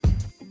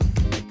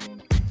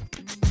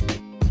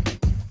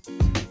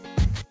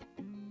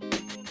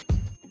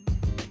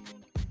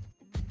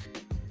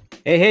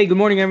Hey, good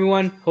morning,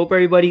 everyone. Hope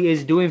everybody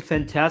is doing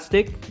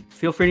fantastic.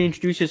 Feel free to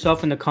introduce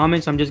yourself in the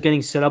comments. I'm just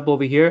getting set up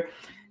over here.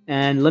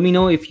 And let me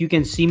know if you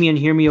can see me and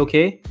hear me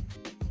okay.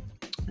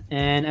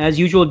 And as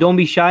usual, don't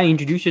be shy.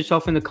 Introduce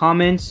yourself in the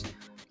comments.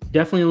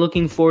 Definitely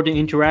looking forward to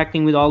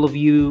interacting with all of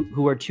you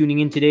who are tuning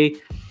in today.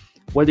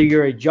 Whether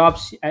you're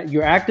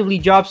actively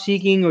job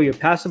seeking or you're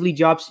passively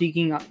job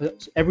seeking,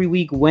 every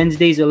week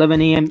Wednesdays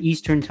 11 a.m.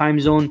 Eastern time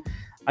zone,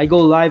 I go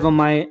live on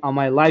my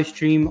live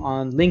stream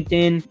on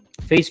LinkedIn,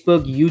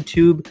 Facebook,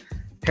 YouTube,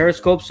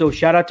 Periscope. So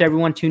shout out to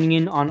everyone tuning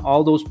in on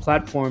all those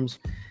platforms.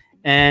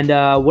 And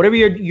whatever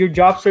your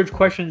job search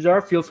questions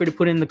are, feel free to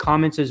put it in the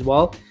comments as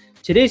well.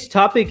 Today's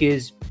topic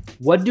is,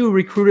 what do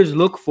recruiters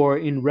look for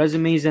in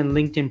resumes and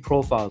LinkedIn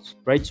profiles,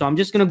 right? So I'm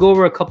just going to go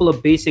over a couple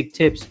of basic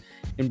tips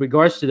in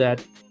regards to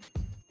that.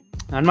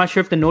 I'm not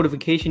sure if the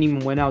notification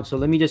even went out, so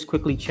let me just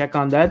quickly check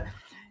on that.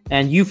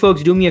 And you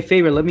folks, do me a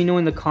favor. Let me know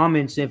in the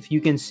comments if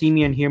you can see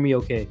me and hear me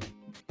okay.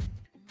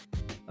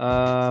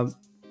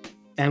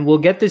 And we'll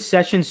get this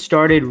session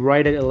started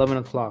right at 11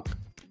 o'clock.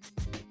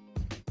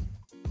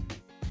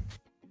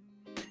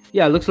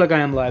 Yeah, it looks like I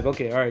am live.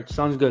 Okay, all right.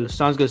 Sounds good.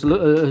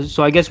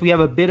 So I guess we have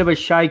a bit of a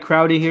shy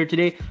crowd in here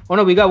today. Oh,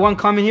 no, we got one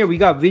comment here. We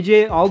got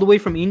Vijay all the way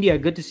from India.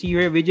 Good to see you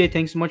here, Vijay.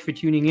 Thanks so much for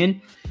tuning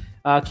in.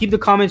 Keep the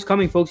comments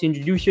coming, folks.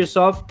 Introduce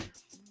yourself.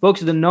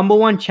 Folks, the number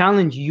one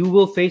challenge you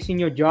will face in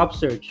your job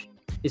search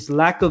is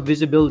lack of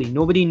visibility.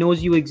 Nobody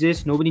knows you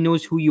exist. Nobody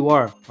knows who you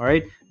are. All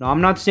right. Now,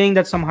 I'm not saying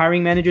that some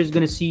hiring manager is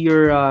going to see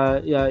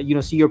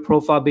your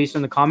profile based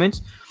on the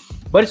comments,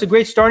 but it's a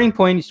great starting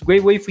point. It's a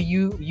great way for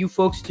you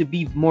folks to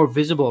be more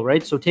visible,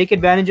 right? So take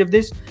advantage of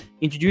this.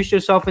 Introduce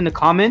yourself in the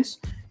comments,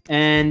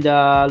 and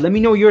let me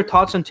know your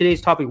thoughts on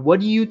today's topic. What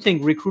do you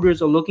think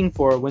recruiters are looking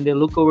for when they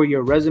look over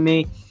your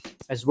resume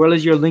as well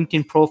as your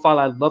LinkedIn profile?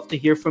 I'd love to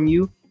hear from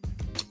you,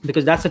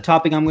 because that's the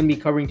topic I'm going to be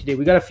covering today.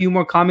 We got a few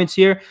more comments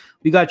here.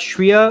 We got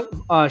Shreya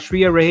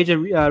Raheja.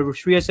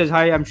 Shreya says,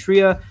 hi, I'm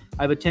Shreya.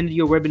 I've attended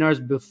your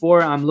webinars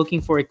before. I'm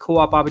looking for a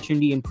co-op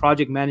opportunity in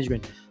project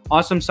management.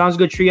 Awesome. Sounds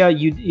good,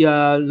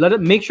 Shreya.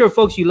 Make sure,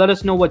 folks, you let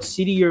us know what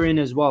city you're in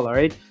as well, all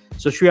right?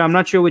 So, Shreya, I'm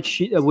not sure which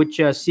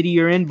city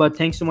you're in, but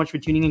thanks so much for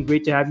tuning in.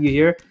 Great to have you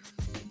here.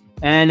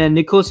 And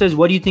Nicole says,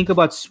 what do you think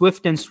about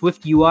Swift and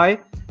Swift UI?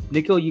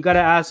 Nikhil, you gotta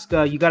ask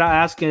an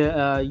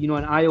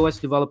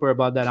iOS developer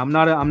about that. I'm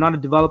not a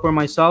developer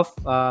myself.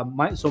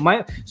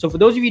 So for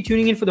those of you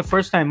tuning in for the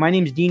first time, my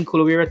name is Dean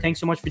Kulavera. Thanks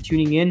so much for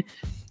tuning in.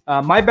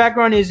 My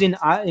background is in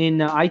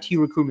IT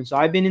recruitment. So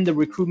I've been in the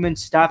recruitment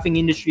staffing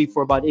industry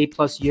for about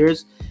 8+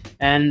 years.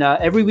 And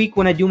every week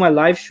when I do my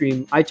live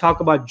stream, I talk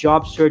about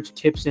job search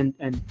tips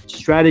and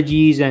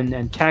strategies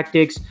and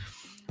tactics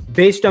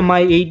based on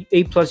my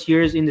 8+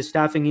 years in the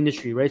staffing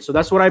industry, right? So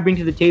that's what I bring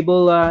to the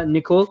table,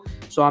 Nicole.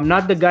 So I'm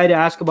not the guy to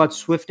ask about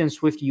Swift and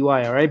Swift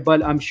UI, all right?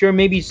 But I'm sure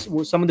maybe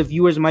some of the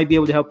viewers might be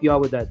able to help you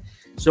out with that.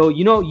 So,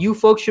 you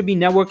folks should be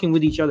networking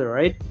with each other,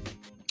 right?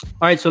 All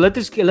right, so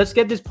let's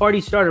get this party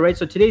started, right?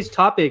 So today's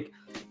topic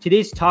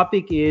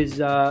is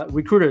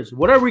recruiters.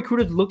 What are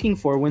recruiters looking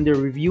for when they're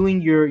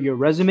reviewing your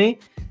resume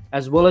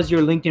as well as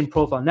your LinkedIn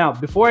profile? Now,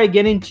 before I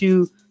get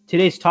into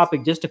today's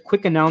topic, just a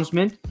quick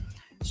announcement.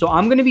 So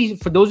I'm going to be,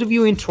 for those of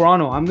you in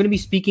Toronto, I'm going to be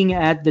speaking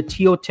at the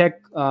TO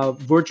Tech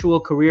virtual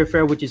career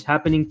fair, which is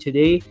happening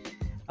today.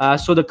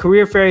 So the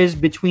career fair is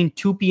between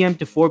 2 p.m.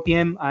 to 4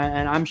 p.m.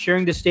 And I'm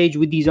sharing the stage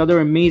with these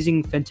other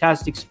amazing,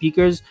 fantastic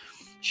speakers.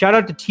 Shout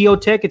out to TO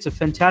Tech. It's a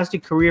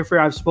fantastic career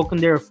fair. I've spoken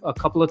there a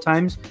couple of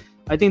times.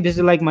 I think this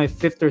is like my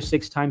 5th or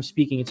 6th time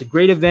speaking. It's a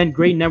great event,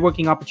 great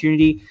networking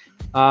opportunity.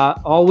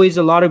 Always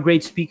a lot of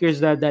great speakers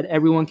that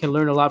everyone can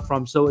learn a lot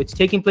from. So it's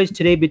taking place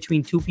today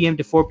between 2 p.m.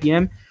 to 4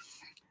 p.m.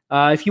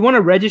 If you want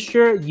to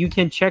register, you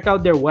can check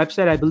out their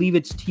website. I believe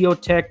it's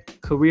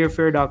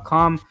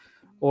totechcareerfair.com,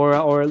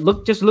 or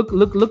look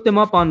them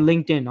up on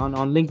LinkedIn, on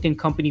LinkedIn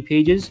company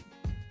pages,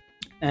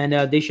 and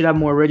they should have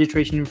more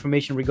registration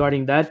information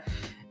regarding that.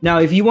 Now,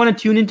 if you want to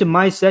tune into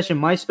my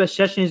session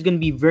is going to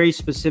be very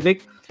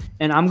specific,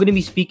 and I'm going to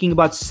be speaking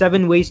about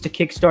 7 ways to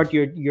kickstart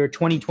your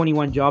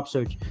 2021 job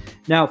search.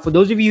 Now, for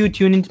those of you who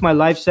tune into my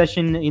live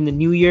session in the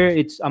new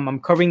year, I'm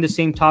covering the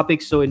same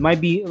topics, so it might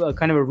be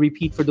kind of a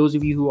repeat for those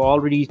of you who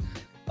already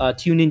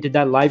tuned into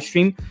that live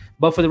stream.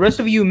 But for the rest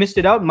of you who missed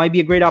it out, it might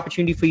be a great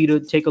opportunity for you to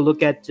take a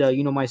look at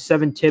my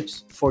 7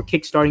 tips for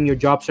kickstarting your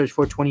job search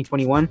for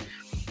 2021.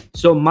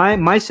 So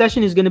my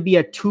session is going to be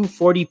at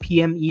 2:40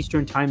 p.m.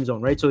 Eastern time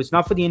zone, right? So it's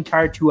not for the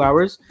entire 2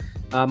 hours.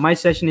 My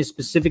session is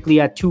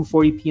specifically at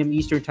 2:40 p.m.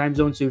 Eastern time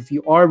zone. So if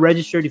you are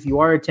registered, if you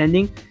are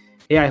attending,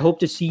 hey, I hope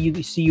to see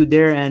you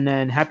there,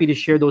 and happy to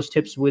share those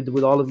tips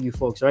with all of you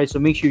folks. All right, so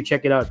make sure you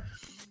check it out.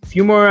 A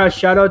few more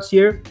shout outs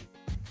here.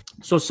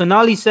 So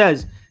Sonali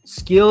says,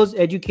 skills,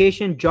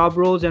 education, job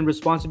roles, and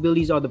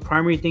responsibilities are the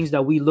primary things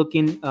that we look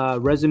in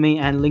resume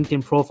and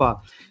LinkedIn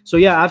profile. So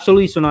yeah,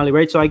 absolutely, Sonali,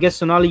 right? So I guess,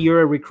 Sonali,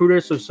 you're a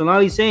recruiter. So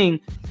Sonali's saying,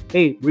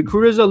 hey,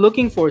 recruiters are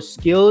looking for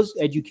skills,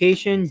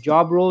 education,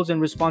 job roles, and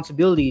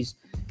responsibilities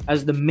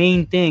as the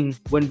main thing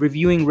when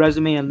reviewing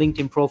resume and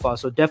LinkedIn profile.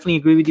 So definitely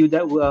agree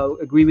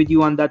with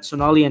you on that,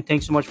 Sonali, and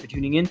thanks so much for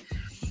tuning in.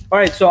 All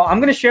right, so I'm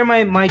gonna share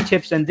my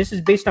tips, and this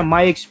is based on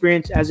my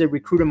experience as a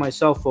recruiter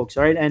myself, folks.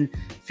 All right, and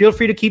feel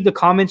free to keep the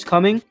comments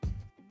coming.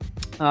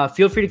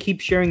 Feel free to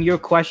keep sharing your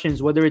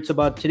questions, whether it's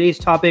about today's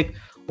topic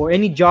or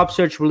any job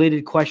search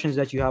related questions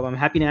that you have. I'm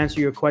happy to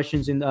answer your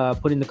questions and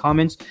put in the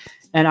comments.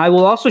 And I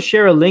will also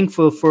share a link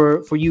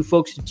for you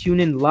folks to tune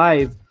in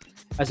live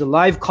as a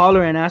live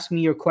caller and ask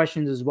me your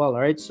questions as well.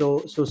 All right, so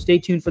stay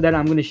tuned for that.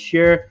 I'm going to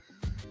share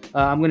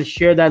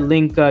that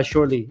link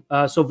shortly.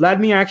 So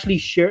Vladimir actually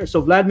shared. So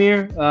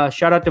Vladimir,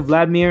 shout out to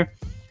Vladimir.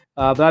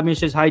 Vladimir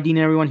says, hi, Dean,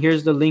 everyone.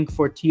 Here's the link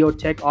for TO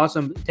Tech.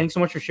 Awesome. Thanks so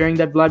much for sharing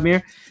that,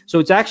 Vladimir. So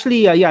it's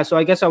actually, so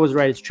I guess I was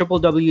right. It's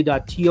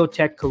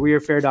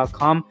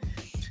www.totechcareerfair.com.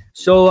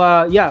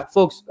 So,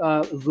 folks,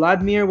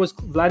 Vladimir was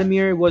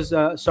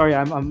sorry,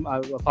 I'm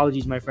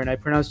apologies, my friend. I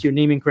pronounced your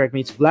name incorrectly.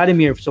 It's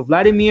Vladimir. So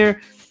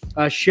Vladimir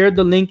shared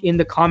the link in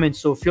the comments.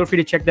 So feel free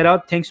to check that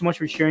out. Thanks so much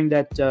for sharing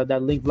that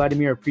link,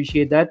 Vladimir.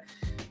 Appreciate that.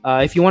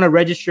 If you want to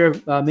register,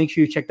 make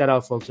sure you check that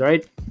out, folks. All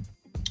right.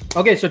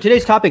 Okay, so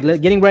today's topic,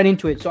 getting right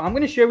into it. So I'm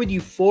going to share with you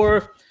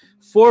four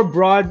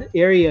broad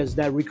areas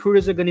that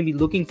recruiters are going to be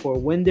looking for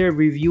when they're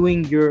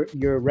reviewing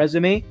your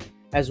resume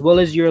as well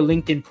as your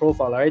LinkedIn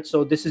profile. All right,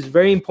 so this is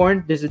very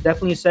important. This is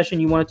definitely a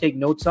session you want to take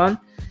notes on.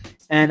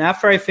 And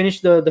after I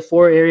finish the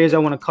four areas I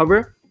want to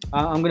cover,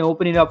 I'm going to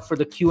open it up for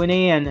the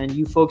Q&A, and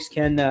you folks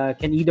can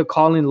either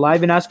call in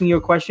live and ask me your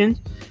questions,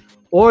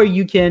 or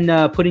you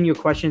can put in your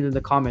questions in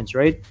the comments,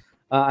 right?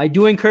 I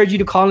do encourage you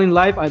to call in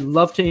live. I'd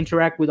love to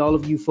interact with all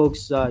of you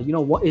folks,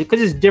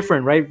 because it's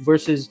different, right?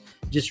 Versus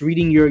just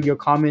reading your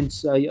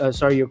comments,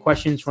 your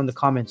questions from the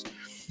comments.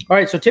 All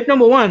right, so tip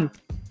number one,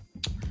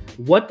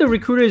 what the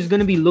recruiter is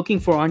going to be looking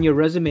for on your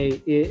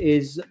resume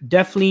is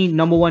definitely,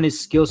 number one, is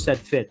skill set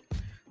fit,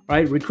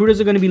 right? Recruiters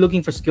are going to be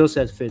looking for skill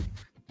set fit,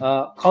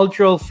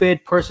 cultural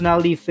fit,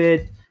 personality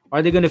fit.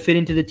 Are they going to fit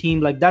into the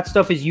team? Like, that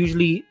stuff is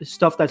usually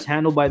stuff that's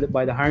handled by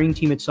the hiring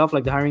team itself,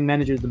 like the hiring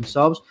managers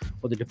themselves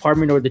or the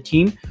department or the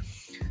team.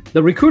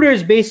 The recruiter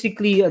is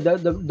basically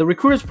the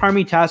recruiter's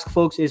primary task,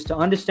 folks, is to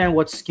understand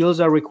what skills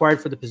are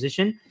required for the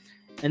position,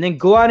 and then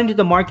go out into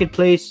the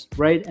marketplace,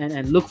 right,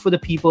 and look for the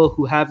people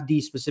who have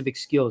these specific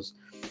skills.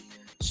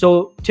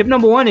 So tip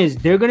number one is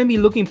they're going to be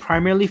looking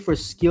primarily for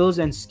skills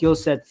and skill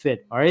set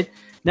fit. All right.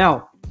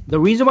 Now, the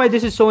reason why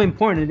this is so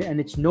important, and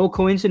it's no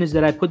coincidence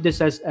that I put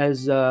this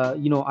as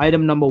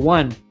item number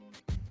one,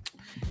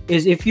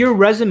 is if your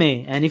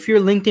resume and if your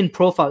LinkedIn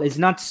profile is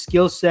not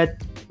skill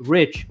set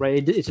rich,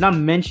 right? It's not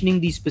mentioning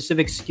these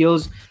specific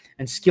skills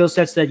and skill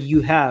sets that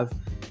you have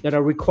that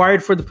are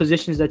required for the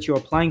positions that you're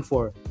applying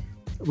for.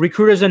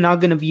 Recruiters are not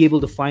going to be able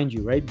to find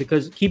you, right?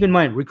 Because keep in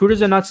mind,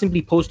 recruiters are not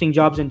simply posting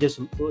jobs and just,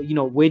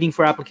 waiting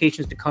for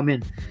applications to come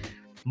in.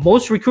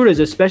 Most recruiters,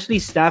 especially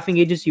staffing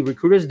agency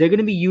recruiters, they're going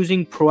to be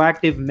using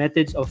proactive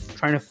methods of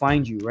trying to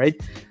find you, right?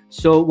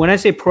 So when I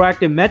say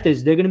proactive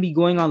methods, they're going to be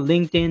going on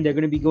LinkedIn, they're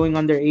going to be going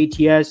on their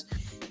ATS,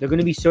 they're going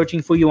to be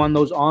searching for you on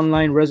those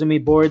online resume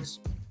boards,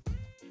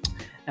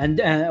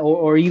 and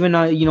or even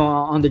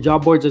on the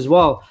job boards as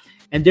well.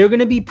 And they're going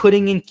to be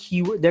putting in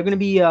keyword. They're going to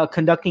be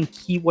conducting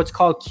what's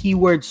called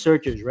keyword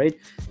searches, right?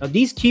 Now,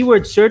 these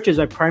keyword searches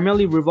are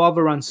primarily revolve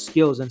around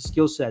skills and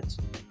skill sets.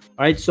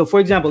 All right. So,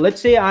 for example,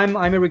 let's say I'm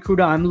a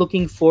recruiter. I'm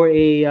looking for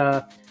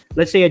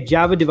let's say a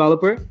Java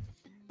developer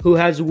who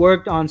has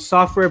worked on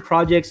software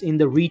projects in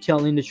the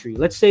retail industry.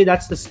 Let's say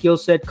that's the skill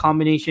set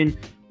combination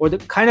or the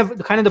kind of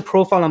the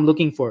profile I'm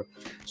looking for.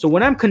 So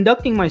when I'm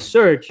conducting my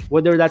search,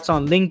 whether that's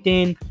on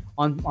LinkedIn,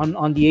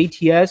 on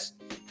the ATS,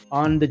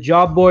 on the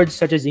job boards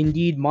such as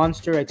Indeed,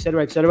 Monster,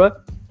 etc.,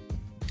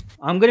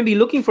 I'm going to be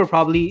looking for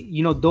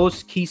probably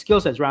those key skill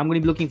sets, right? I'm going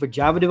to be looking for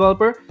Java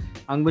developer.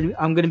 I'm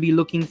going to be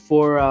looking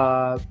for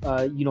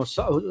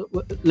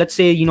let's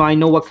say I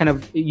know what kind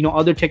of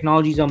other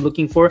technologies I'm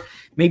looking for.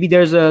 Maybe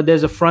there's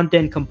a front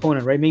end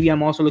component, right? Maybe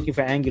I'm also looking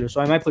for Angular,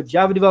 so I might put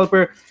Java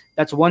developer.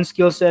 That's one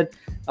skill set.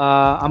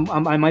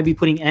 I might be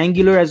putting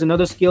Angular as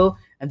another skill.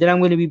 And then I'm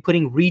going to be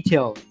putting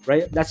retail,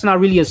 right? That's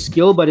not really a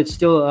skill, but it's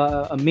still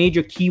a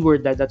major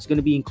keyword that's going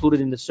to be included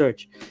in the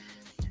search.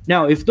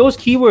 Now, if those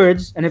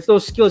keywords and if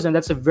those skills, and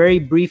that's a very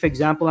brief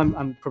example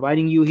I'm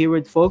providing you here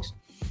with folks,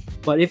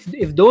 but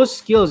if those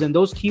skills and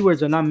those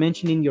keywords are not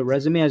mentioned in your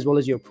resume as well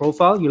as your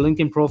profile, your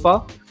LinkedIn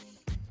profile,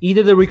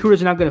 either the recruiter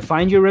is not going to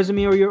find your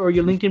resume or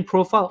your LinkedIn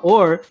profile,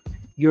 or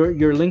your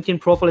LinkedIn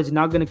profile is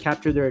not going to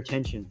capture their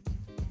attention.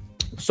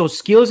 So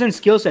skills and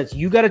skill sets,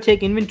 you got to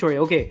take inventory.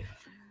 Okay.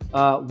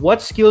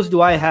 What skills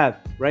do I have,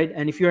 right?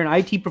 And if you're an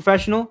IT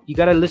professional, you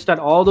got to list out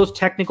all those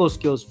technical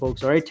skills,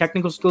 folks, all right?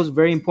 Technical skills,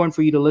 very important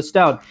for you to list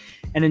out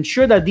and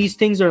ensure that these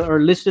things are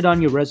listed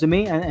on your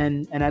resume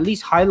and at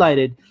least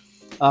highlighted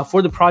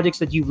for the projects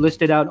that you've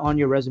listed out on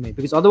your resume,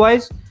 because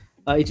otherwise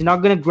it's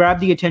not going to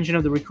grab the attention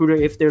of the recruiter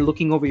if they're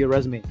looking over your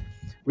resume.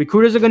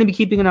 Recruiters are going to be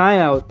keeping an eye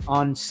out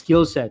on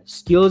skills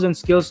and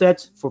skill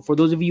sets. For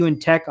those of you in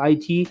tech,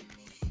 IT,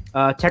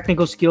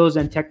 technical skills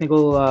and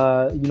technical,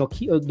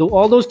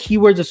 all those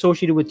keywords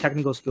associated with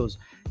technical skills.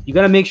 You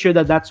got to make sure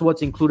that that's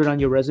what's included on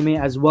your resume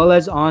as well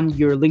as on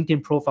your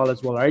LinkedIn profile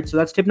as well. All right. So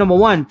that's tip number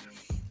one.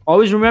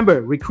 Always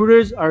remember,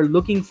 recruiters are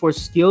looking for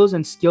skills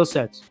and skill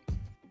sets.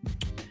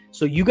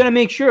 So you got to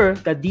make sure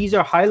that these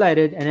are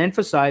highlighted and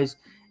emphasized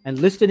and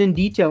listed in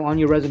detail on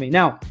your resume.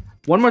 Now,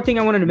 one more thing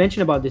I wanted to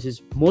mention about this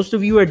is most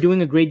of you are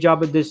doing a great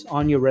job of this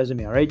on your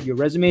resume. All right. Your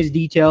resume is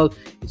detailed.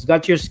 It's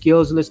got your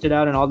skills listed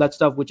out and all that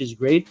stuff, which is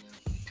great.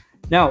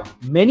 Now,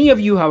 many of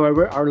you,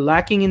 however, are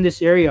lacking in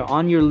this area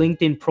on your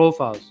LinkedIn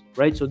profiles,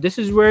 right? So this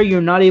is where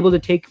you're not able to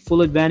take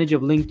full advantage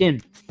of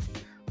LinkedIn.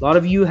 A lot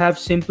of you have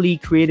simply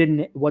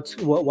created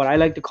what I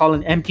like to call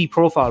an empty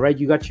profile, right?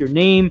 You got your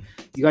name,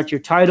 you got your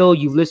title,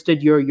 you've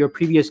listed your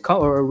previous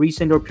or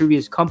recent or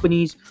previous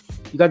companies.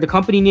 You got the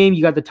company name,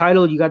 you got the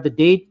title, you got the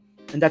date,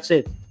 and that's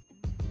it.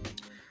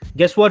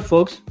 Guess what,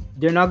 folks?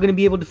 They're not going to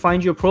be able to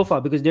find your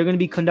profile because they're going to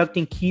be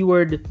conducting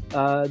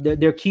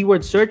their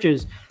keyword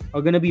searches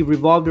are going to be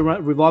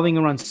revolving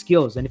around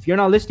skills. And if you're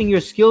not listing your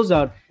skills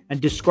out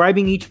and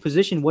describing each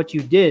position, what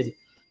you did,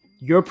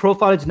 your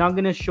profile is not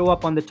going to show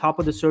up on the top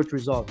of the search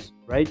results,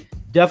 right?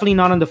 Definitely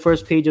not on the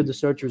first page of the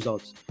search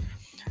results.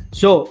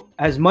 So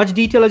as much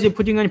detail as you're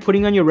putting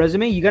on your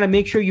resume, you got to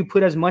make sure you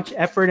put as much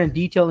effort and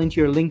detail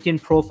into your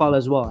LinkedIn profile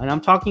as well. And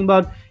I'm talking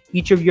about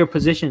each of your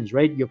positions,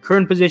 right? Your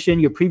current position,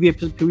 your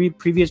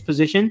previous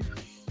position.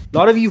 A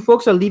lot of you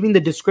folks are leaving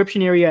the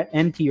description area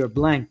empty or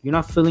blank. You're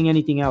not filling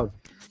anything out.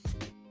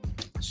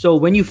 So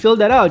when you fill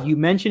that out, you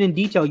mention in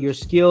detail your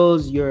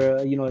skills,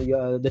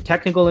 the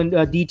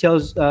technical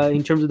details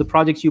in terms of the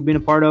projects you've been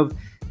a part of,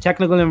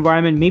 technical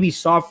environment, maybe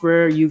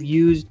software you've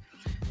used,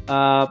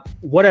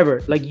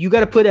 whatever. Like you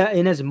got to put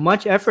in as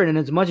much effort and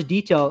as much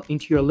detail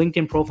into your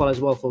LinkedIn profile as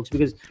well, folks,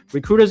 because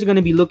recruiters are going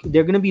to be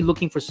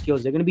looking for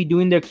skills. They're going to be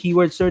doing their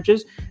keyword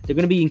searches. They're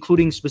going to be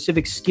including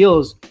specific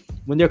skills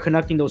when they're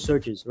conducting those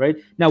searches, right?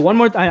 Now,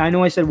 I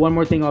know I said one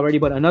more thing already,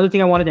 but another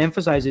thing I wanted to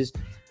emphasize is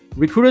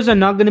recruiters are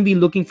not going to be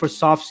looking for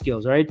soft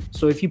skills, right?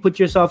 So if you put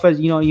yourself as,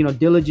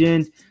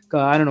 diligent,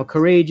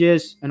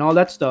 courageous and all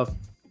that stuff,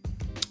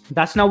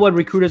 that's not what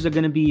recruiters are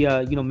going to be,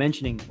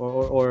 mentioning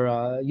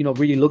or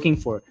really looking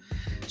for.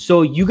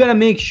 So you got to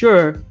make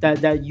sure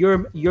that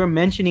you're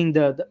mentioning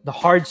the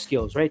hard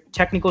skills, right?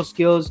 Technical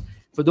skills.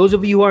 For those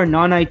of you who are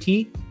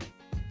non-IT,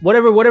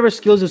 whatever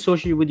skills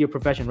associated with your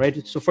profession,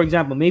 right? So for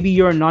example, maybe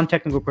you're a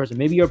non-technical person,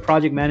 maybe you're a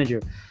project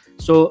manager.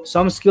 So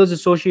some skills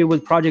associated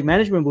with project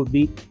management would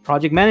be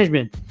project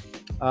management.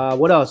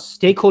 What else?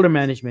 Stakeholder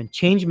management,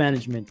 change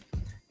management,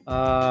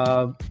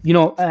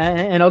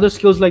 and other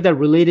skills like that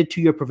related to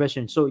your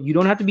profession. So you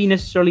don't have to be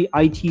necessarily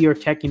IT or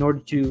tech in order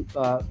to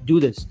do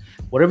this.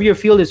 Whatever your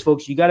field is,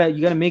 folks, you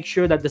gotta make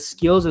sure that the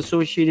skills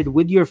associated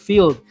with your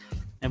field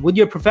and with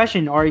your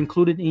profession are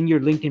included in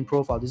your LinkedIn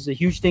profile. This is a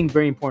huge thing,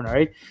 very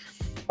important.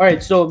 All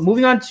right. So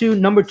moving on to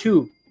number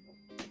two.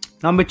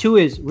 Number two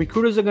is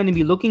recruiters are going to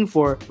be looking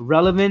for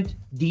relevant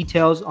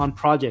details on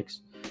projects.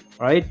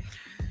 All right.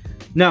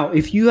 Now,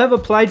 if you have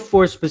applied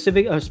for a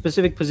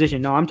specific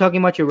position, now I'm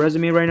talking about your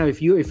resume right now.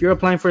 If you're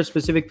applying for a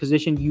specific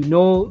position,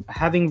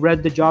 having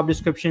read the job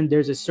description,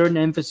 there's a certain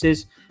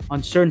emphasis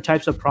on certain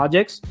types of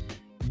projects.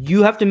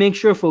 You have to make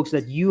sure, folks,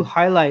 that you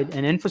highlight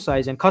and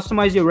emphasize and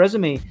customize your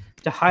resume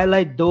to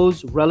highlight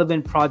those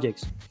relevant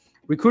projects.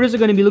 Recruiters are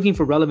going to be looking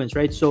for relevance,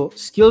 right? So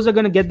skills are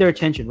going to get their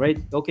attention, right?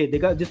 Okay,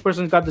 this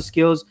person's got the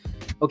skills.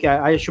 Okay,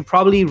 I should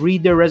probably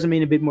read their resume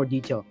in a bit more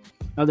detail.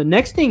 Now, the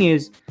next thing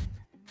is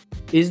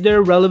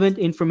there relevant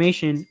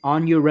information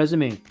on your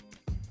resume?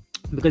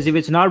 Because if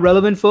it's not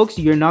relevant, folks,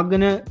 you're not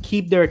going to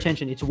keep their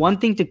attention. It's one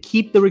thing to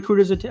keep the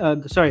recruiter's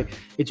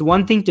it's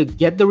one thing to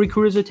get the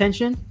recruiter's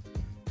attention.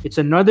 It's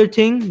another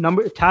thing.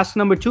 Task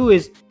number two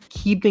is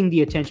keeping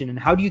the attention. And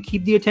how do you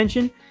keep the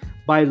attention?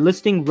 By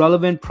listing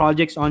relevant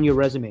projects on your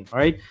resume. All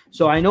right.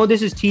 So I know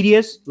this is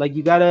tedious. Like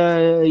you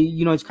gotta,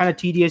 it's kind of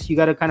tedious. You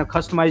gotta kind of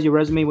customize your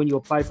resume when you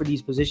apply for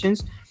these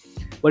positions.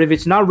 But if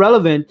it's not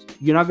relevant,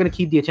 you're not gonna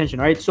keep the attention.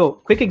 All right. So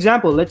quick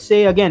example. Let's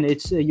say again,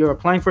 you're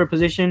applying for a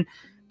position.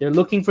 They're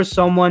looking for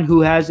someone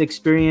who has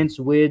experience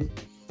with,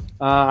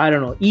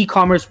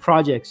 e-commerce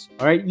projects.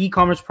 All right,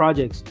 e-commerce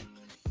projects.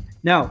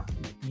 Now,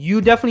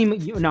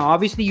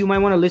 obviously you might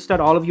want to list out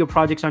all of your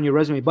projects on your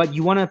resume, but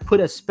you want to put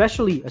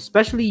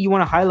especially you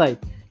want to highlight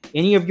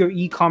any of your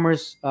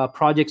e-commerce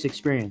projects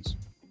experience.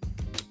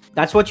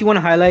 That's what you want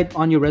to highlight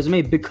on your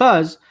resume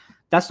because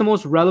that's the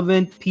most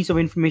relevant piece of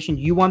information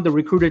you want the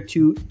recruiter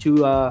to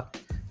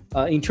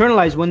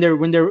internalize when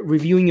they're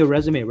reviewing your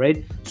resume,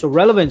 right? So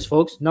relevance,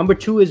 folks. Number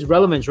two is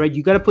relevance, right?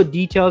 You got to put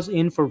details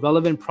in for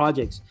relevant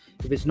projects.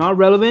 If it's not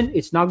relevant,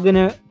 it's not going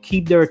to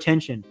keep their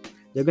attention.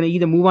 They're going to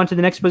either move on to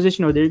the next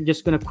position or they're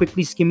just going to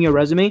quickly skim your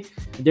resume.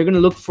 They're going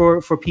to look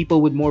for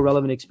people with more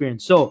relevant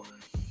experience. So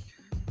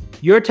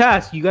your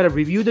task, you got to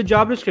review the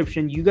job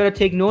description. You got to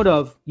take note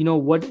of,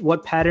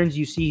 what patterns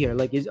you see here.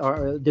 Like,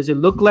 does it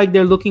look like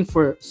they're looking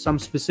for some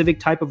specific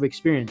type of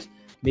experience?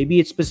 Maybe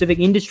it's specific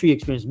industry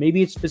experience.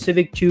 Maybe it's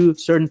specific to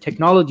certain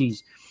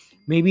technologies.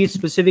 Maybe it's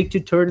specific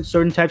to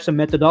certain types of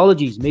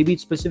methodologies. Maybe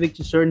it's specific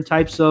to certain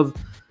types of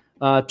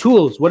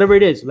tools, whatever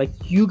it is. Like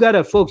you gotta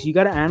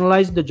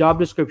analyze the job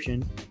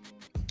description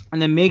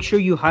and then make sure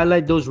you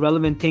highlight those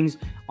relevant things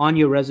on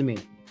your resume.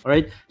 All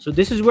right. So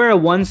this is where a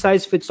one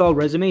size fits all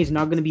resume is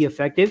not going to be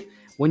effective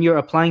when you're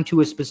applying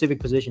to a specific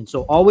position.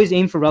 So always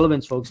aim for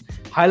relevance, folks.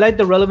 Highlight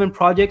the relevant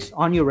projects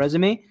on your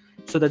resume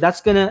so that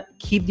that's going to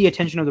keep the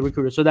attention of the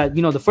recruiter. So that,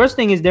 the first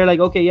thing is they're like,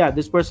 okay, yeah,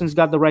 this person's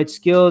got the right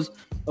skills.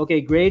 Okay,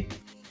 great.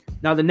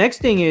 Now the next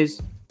thing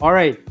is, all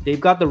right,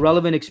 they've got the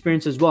relevant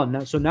experience as well.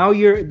 Now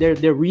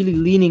they're really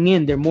leaning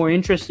in. They're more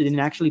interested in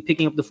actually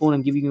picking up the phone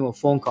and giving you a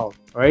phone call.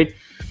 All right.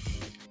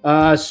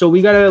 So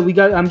we got.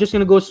 I'm just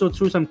gonna go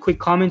through some quick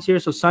comments here.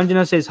 So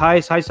Sanjana says hi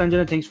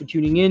Sanjana, thanks for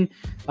tuning in.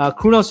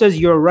 Krunal says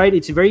you're right.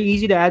 It's very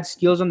easy to add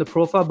skills on the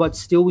profile, but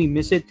still we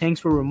miss it. Thanks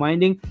for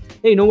reminding.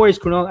 Hey, no worries,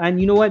 Krunal. And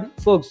you know what,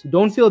 folks,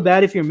 don't feel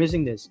bad if you're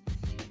missing this.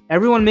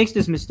 Everyone makes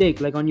this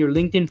mistake, like on your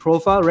LinkedIn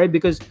profile, right?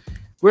 Because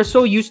we're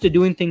so used to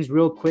doing things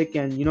real quick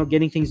and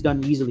getting things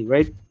done easily,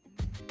 right?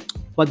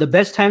 But the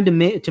best time to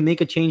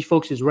make a change,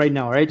 folks, is right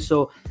now, right?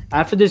 So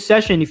after this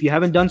session, if you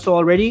haven't done so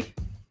already,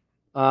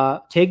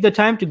 take the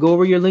time to go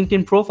over your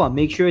LinkedIn profile.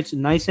 Make sure it's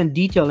nice and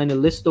detailed and it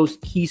lists those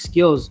key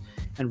skills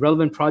and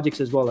relevant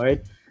projects as well. All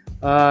right.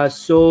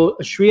 So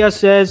Shreya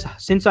says,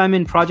 since I'm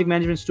in project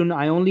management student,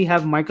 I only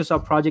have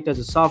Microsoft Project as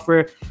a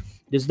software.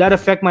 Does that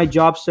affect my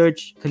job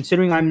search,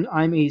 considering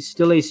I'm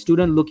still a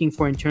student looking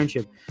for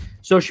internship?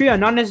 So Shreya,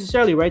 not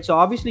necessarily, right? So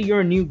obviously you're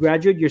a new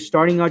graduate, you're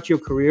starting out your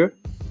career.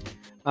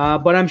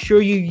 But I'm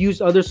sure you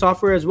use other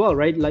software as well,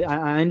 right? Like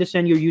I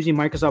understand you're using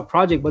Microsoft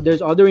Project, but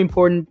there's other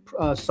important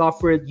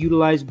software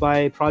utilized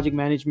by project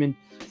management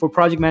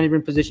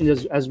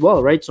positions as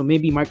well, right? So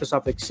maybe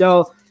Microsoft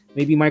Excel,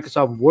 maybe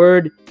Microsoft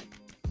Word.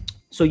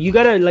 So you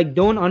gotta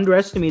don't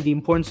underestimate the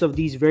importance of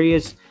these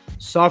various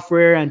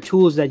software and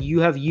tools that you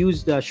have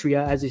used,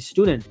 Shreya, as a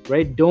student,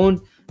 right?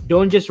 Don't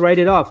just write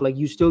it off. Like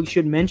you still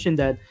should mention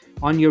that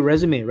on your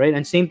resume, right?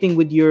 And same thing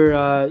with your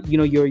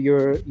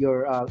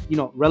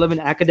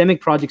relevant academic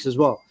projects as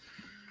well.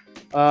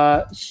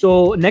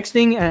 So next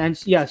thing,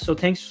 and yeah, so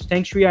thanks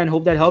Shreya, and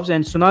hope that helps.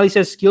 And Sonali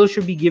says skills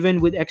should be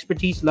given with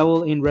expertise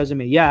level in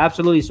resume. Yeah,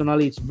 absolutely,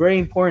 Sonali. It's very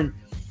important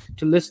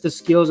to list the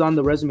skills on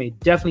the resume.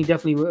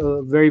 Definitely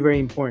very, very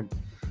important.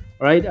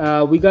 All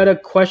right, we got a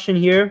question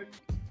here.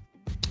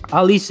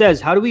 Ali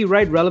says, how do we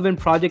write relevant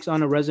projects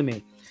on a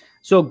resume?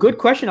 So good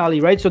question, Ali,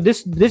 right? So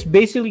this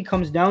basically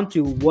comes down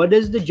to, what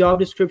does the job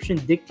description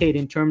dictate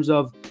in terms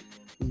of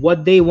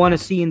what they want to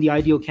see in the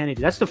ideal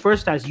candidate? That's the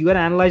first task. You got to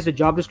analyze the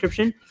job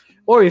description.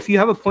 Or if you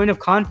have a point of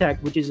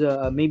contact, which is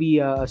maybe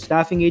a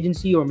staffing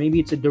agency, or maybe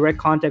it's a direct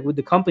contact with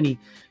the company,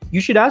 you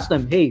should ask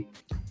them, hey,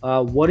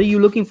 what are you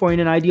looking for in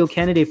an ideal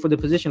candidate for the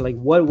position? Like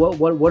what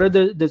are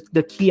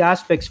the key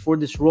aspects for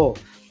this role?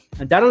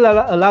 And that'll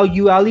allow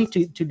you, Ali,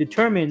 to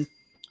determine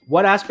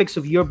what aspects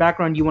of your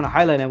background you want to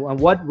highlight and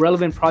what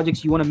relevant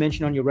projects you want to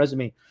mention on your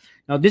resume.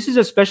 Now, this is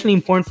especially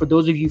important for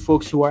those of you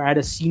folks who are at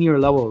a senior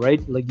level, right?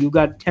 Like you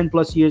got 10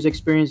 plus years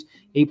experience,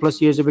 8 plus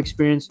years of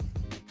experience.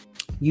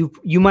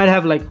 You might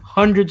have like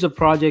hundreds of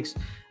projects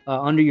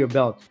under your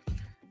belt.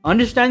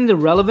 Understanding the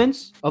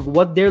relevance of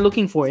what they're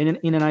looking for in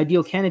an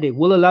ideal candidate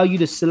will allow you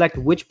to select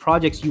which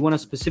projects you want to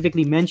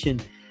specifically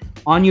mention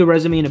on your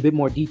resume in a bit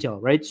more detail,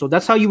 right? So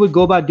that's how you would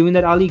go about doing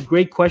that, Ali.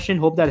 Great question.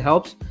 Hope that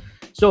helps.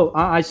 So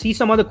I see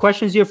some other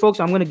questions here,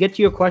 folks. I'm going to get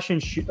to your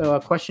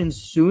questions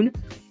soon.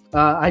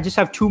 I just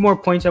have 2 more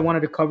points I wanted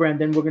to cover, and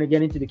then we're going to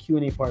get into the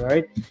Q&A part, all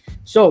right?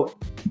 So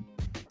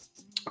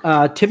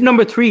tip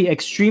number 3,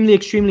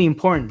 extremely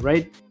important,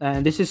 right?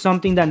 And this is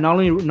something that not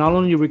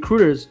only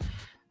recruiters,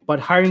 but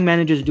hiring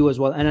managers do as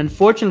well. And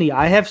unfortunately,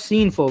 I have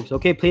seen, folks,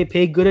 okay,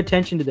 pay good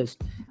attention to this.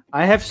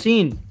 I have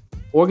seen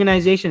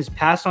organizations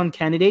pass on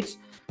candidates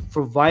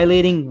for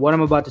violating what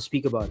I'm about to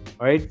speak about,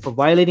 all right? For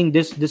violating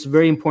this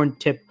very important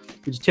tip,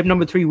 which is tip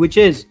number 3, which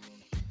is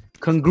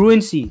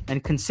congruency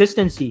and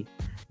consistency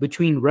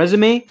between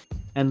resume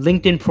and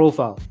LinkedIn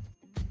profile.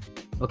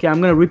 Okay,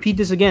 I'm going to repeat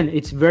this again.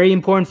 It's very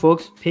important,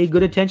 folks. Pay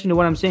good attention to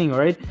what I'm saying, all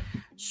right?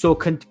 So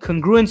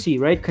congruency,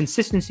 right?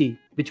 Consistency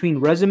between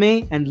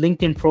resume and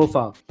LinkedIn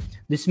profile.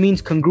 This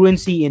means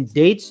congruency in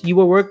dates you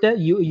were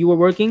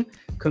working,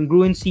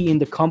 congruency in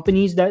the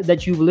companies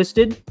that you've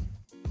listed,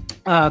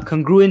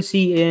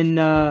 congruency in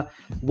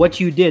what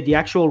you did, the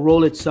actual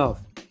role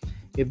itself.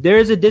 If there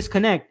is a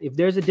disconnect, if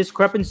there's a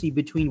discrepancy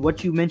between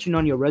what you mentioned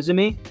on your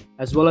resume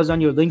as well as on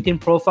your LinkedIn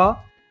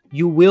profile,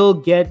 you will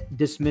get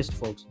dismissed,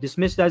 folks.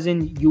 Dismissed as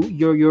in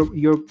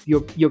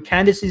your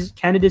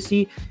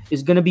candidacy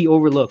is going to be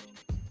overlooked.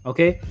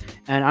 Okay,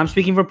 and I'm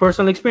speaking from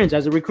personal experience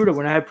as a recruiter.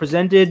 When I have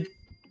presented,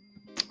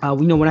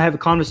 when I have a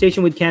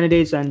conversation with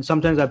candidates, and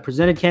sometimes I've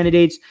presented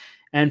candidates,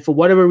 and for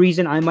whatever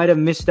reason, I might have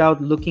missed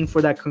out looking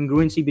for that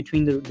congruency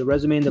between the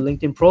resume and the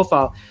LinkedIn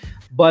profile.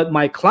 But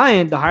my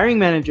client, the hiring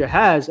manager,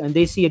 has, and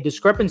they see a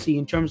discrepancy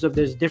in terms of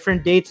there's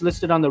different dates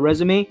listed on the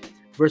resume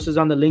versus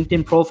on the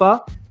LinkedIn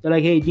profile. They're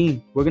like, hey,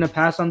 Dean, we're going to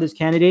pass on this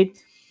candidate.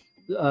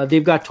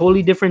 They've got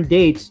totally different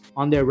dates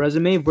on their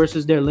resume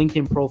versus their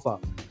LinkedIn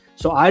profile.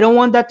 So I don't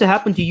want that to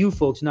happen to you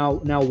folks. Now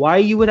why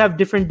you would have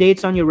different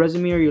dates on your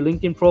resume or your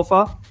LinkedIn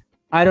profile,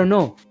 I don't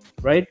know,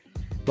 right?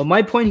 But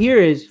my point here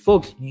is,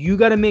 folks, you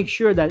got to make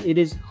sure that it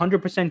is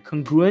 100%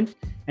 congruent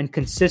and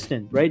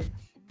consistent, right?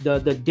 The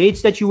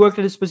dates that you worked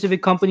at a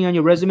specific company on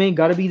your resume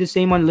got to be the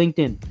same on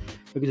LinkedIn,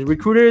 because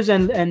recruiters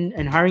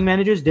and hiring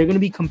managers, they're going to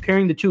be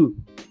comparing the two.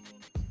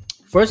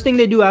 First thing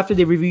they do after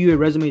they review your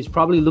resume is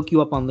probably look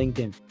you up on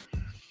LinkedIn,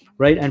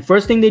 right? And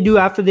first thing they do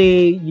after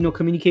they,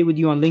 communicate with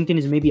you on LinkedIn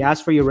is maybe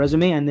ask for your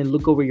resume and then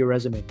look over your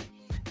resume.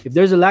 If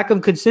there's a lack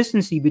of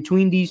consistency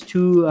between these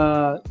two,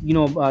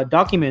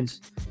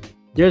 documents,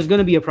 there's going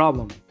to be a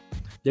problem.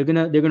 They're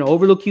going to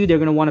overlook you. They're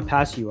going to want to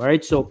pass you. All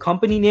right. So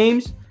company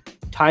names,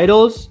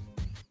 titles,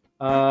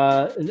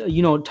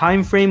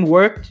 time frame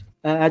worked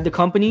at the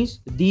companies,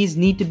 these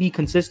need to be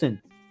consistent.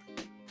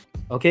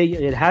 Okay.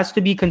 It has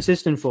to be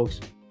consistent, folks.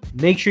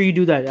 Make sure you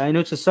do that. I know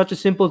it's such a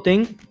simple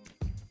thing,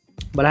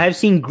 but I have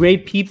seen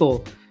great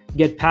people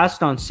get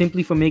passed on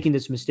simply for making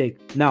this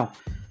mistake. Now,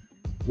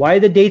 why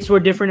the dates were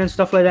different and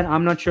stuff like that,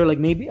 I'm not sure. Like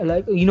maybe,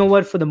 you know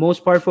what? For the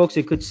most part, folks,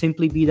 it could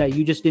simply be that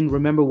you just didn't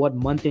remember what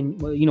month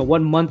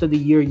what month of the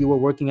year you were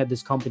working at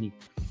this company.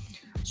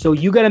 So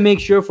you got to make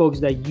sure, folks,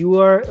 that you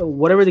are,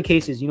 whatever the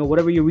case is,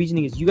 whatever your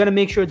reasoning is, you got to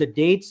make sure the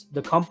dates,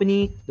 the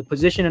company, the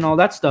position, and all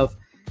that stuff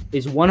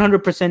is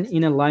 100%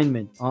 in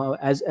alignment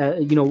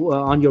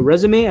on your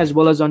resume as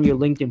well as on your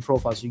LinkedIn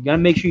profile. So you got to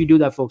make sure you do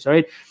that, folks. All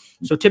right.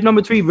 So tip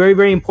number 3, very,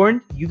 very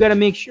important. You got to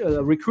make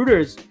sure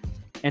recruiters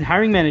and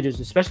hiring managers,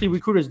 especially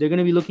recruiters, they're going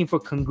to be looking for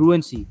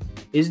congruency.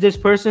 Is this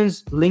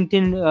person's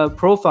LinkedIn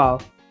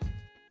profile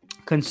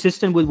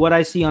consistent with what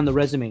I see on the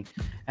resume?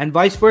 And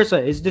vice versa.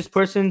 Is this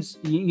person's,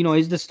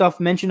 is the stuff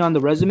mentioned on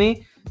the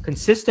resume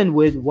consistent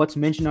with what's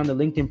mentioned on the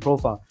LinkedIn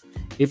profile?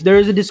 If there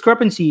is a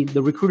discrepancy,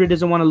 the recruiter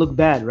doesn't want to look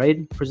bad,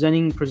 right?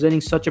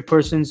 Presenting such a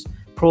person's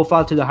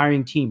profile to the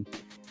hiring team.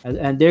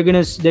 And they're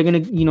gonna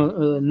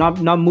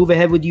not move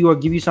ahead with you or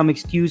give you some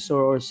excuse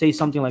or say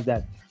something like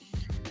that.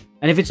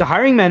 And if it's a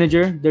hiring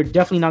manager, they're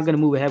definitely not going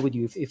to move ahead with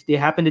you if they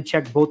happen to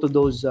check both of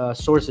those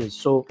sources.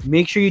 So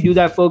make sure you do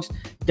that, folks.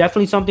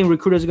 Definitely something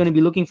recruiters are going to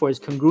be looking for is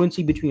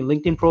congruency between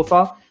LinkedIn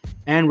profile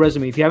and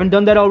resume. If you haven't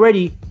done that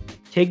already,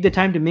 take the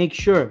time to make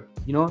sure,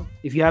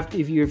 if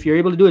you're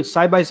able to do it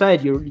side by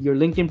side, your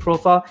LinkedIn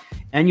profile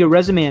and your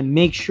resume, and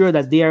make sure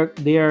that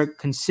they are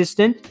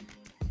consistent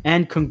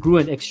and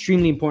congruent.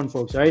 Extremely important,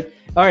 folks. All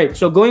right.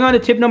 So going on to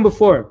tip number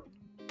 4.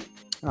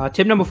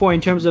 Tip number 4,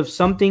 in terms of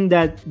something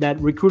that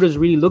recruiters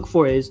really look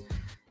for, is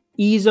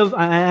ease of,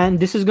 and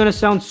this is going to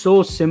sound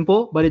so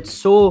simple, but it's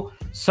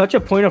such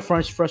a point of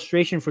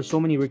frustration for so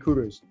many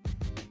recruiters,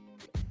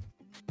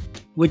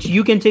 which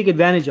you can take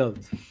advantage of.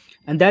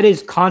 And that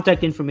is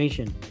contact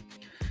information.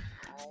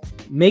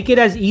 Make it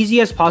as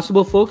easy as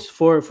possible, folks,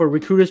 for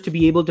recruiters to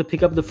be able to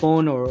pick up the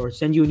phone or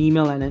send you an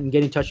email and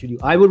get in touch with you.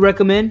 I would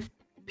recommend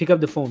pick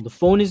up the phone. The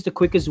phone is the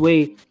quickest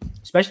way,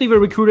 especially if a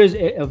recruiter is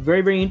very,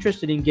 very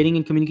interested in getting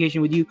in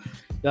communication with you.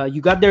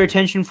 You got their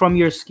attention from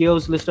your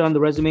skills listed on the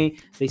resume.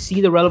 They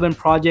see the relevant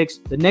projects.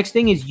 The next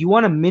thing is you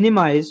want to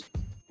minimize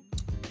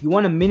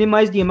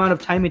the amount of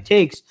time it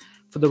takes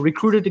for the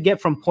recruiter to get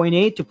from point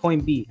A to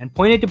point B. And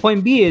point A to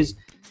point B is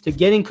to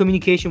get in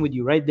communication with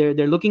you, right?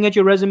 They're looking at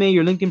your resume,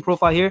 your LinkedIn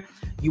profile here.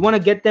 You want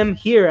to get them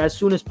here as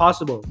soon as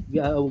possible,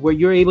 where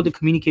you're able to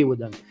communicate with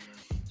them.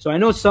 So I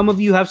know some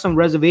of you have some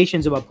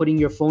reservations about putting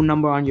your phone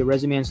number on your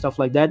resume and stuff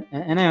like that,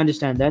 and I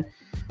understand that.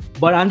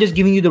 But I'm just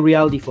giving you the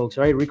reality, folks,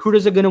 right?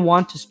 Recruiters are going to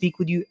want to speak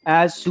with you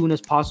as soon as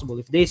possible.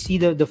 If they see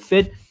the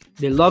fit,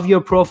 they love your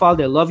profile,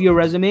 they love your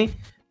resume,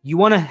 you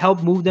want to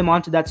help move them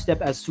onto that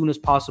step as soon as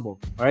possible,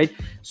 all right?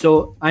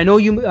 So I know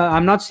you.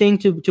 I'm not saying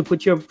to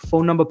put your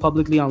phone number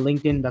publicly on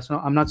LinkedIn.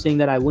 I'm not saying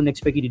that. I wouldn't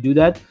expect you to do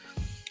that.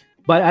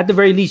 But at the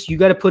very least, you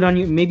got to put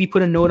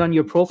a note on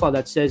your profile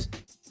that says,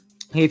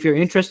 hey, if you're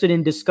interested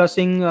in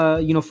discussing,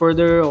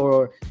 further,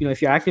 or,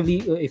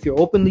 if you're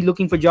openly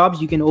looking for jobs,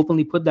 you can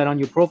openly put that on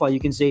your profile. You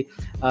can say,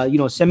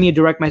 send me a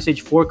direct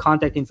message for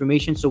contact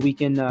information so we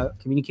can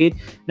communicate.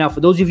 Now,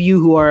 for those of you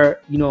who are,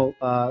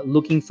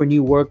 looking for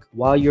new work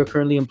while you're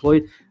currently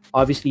employed,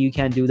 obviously you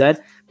can't do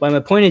that. But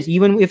my point is,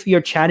 even if you're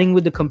chatting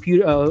with the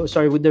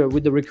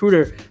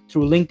recruiter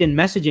through LinkedIn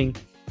messaging,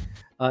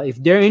 if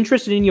they're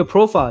interested in your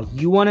profile,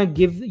 you want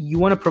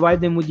to provide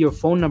them with your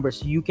phone number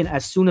so you can,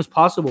 as soon as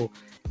possible,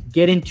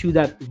 get into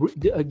that,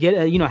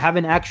 have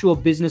an actual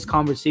business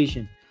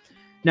conversation.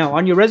 Now,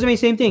 on your resume,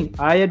 same thing.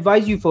 I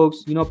advise you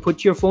folks,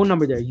 put your phone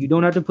number there. You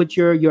don't have to put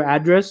your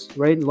address,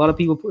 right? A lot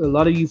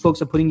of you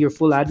folks are putting your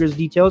full address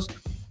details.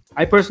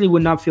 I personally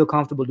would not feel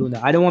comfortable doing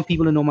that. I don't want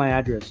people to know my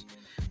address.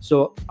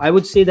 So I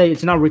would say that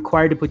it's not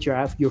required to put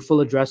your full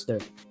address there.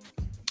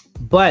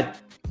 But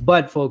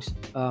folks,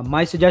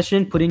 my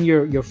suggestion, put in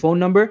your phone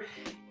number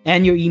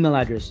and your email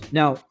address.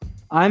 Now,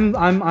 I'm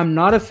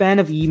not a fan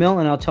of email,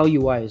 and I'll tell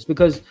you why. It's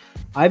because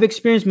I've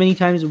experienced many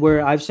times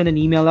where I've sent an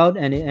email out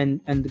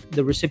and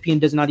the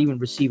recipient does not even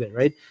receive it,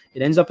 right?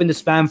 It ends up in the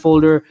spam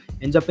folder,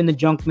 ends up in the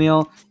junk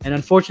mail, and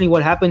unfortunately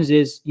what happens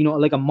is,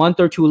 like a month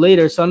or two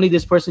later, suddenly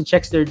this person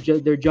checks their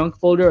junk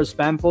folder or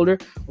spam folder,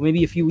 or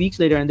maybe a few weeks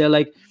later, and they're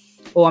like,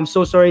 oh, I'm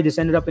so sorry, this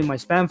ended up in my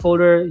spam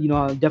folder.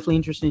 I'm definitely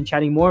interested in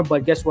chatting more,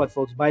 but guess what,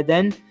 folks? By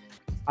then,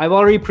 I've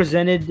already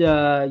presented,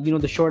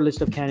 the short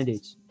list of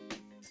candidates.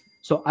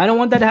 So I don't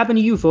want that to happen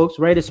to you, folks,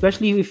 right?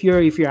 Especially if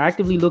you're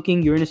actively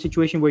looking, you're in a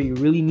situation where you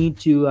really need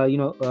to,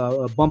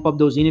 bump up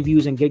those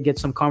interviews and get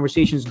some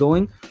conversations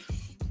going.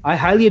 I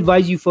highly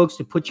advise you folks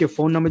to put your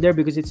phone number there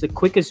because it's the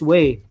quickest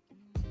way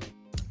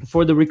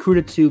for the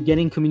recruiter to get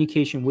in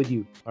communication with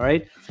you. All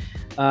right.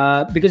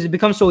 Because it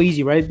becomes so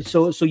easy, right?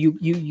 So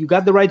you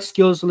got the right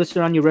skills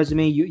listed on your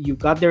resume. You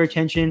got their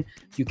attention.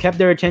 You kept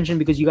their attention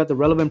because you got the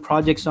relevant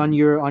projects on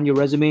your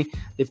resume.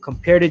 They've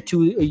compared it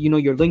to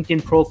your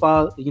LinkedIn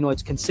profile.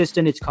 It's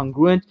consistent. It's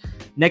congruent.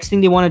 Next thing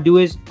they want to do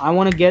is I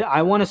want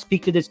to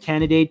speak to this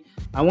candidate.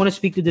 I want to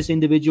speak to this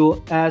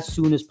individual as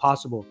soon as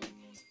possible.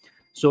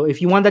 So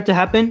if you want that to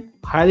happen,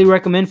 highly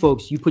recommend,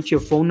 folks, you put your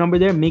phone number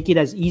there. Make it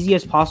as easy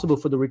as possible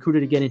for the recruiter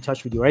to get in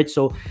touch with you, right?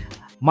 So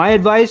my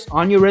advice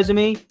on your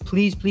resume,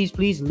 please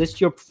list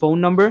your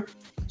phone number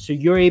so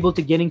you're able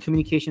to get in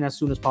communication as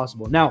soon as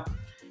possible. Now,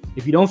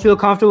 if you don't feel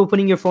comfortable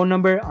putting your phone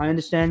number, I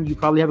understand you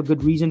probably have a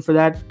good reason for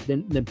that.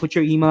 Then put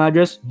your email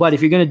address. But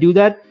if you're going to do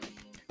that,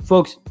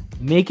 folks,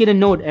 make it a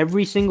note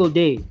every single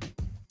day.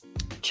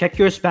 Check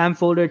your spam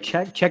folder,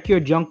 check your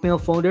junk mail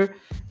folder,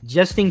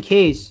 just in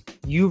case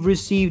you've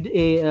received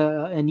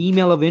an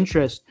email of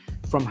interest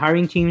from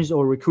hiring teams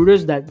or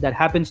recruiters that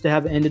happens to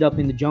have ended up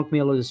in the junk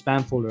mail or the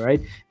spam folder,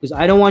 right? Because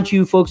I don't want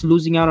you folks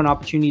losing out on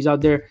opportunities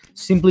out there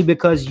simply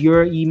because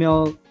your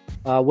email,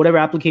 whatever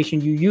application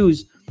you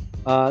use,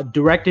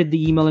 directed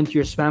the email into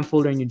your spam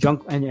folder and your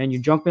junk and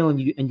your junk mail, and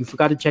you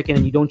forgot to check it,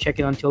 and you don't check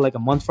it until like a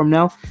month from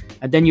now,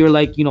 and then you're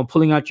like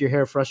pulling out your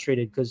hair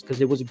frustrated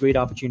because it was a great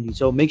opportunity.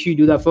 So make sure you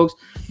do that, folks.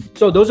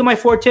 So those are my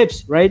 4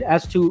 tips, right,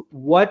 as to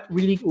what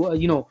really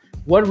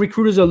what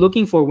recruiters are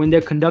looking for when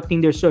they're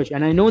conducting their search.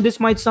 And I know this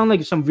might sound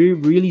like some very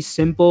really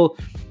simple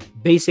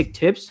basic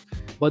tips,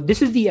 but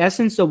this is the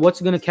essence of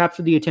what's going to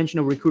capture the attention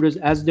of recruiters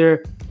as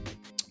they're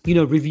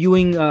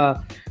reviewing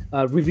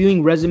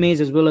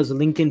resumes as well as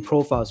LinkedIn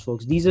profiles,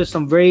 folks. These are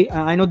some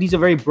I know these are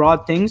very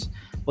broad things,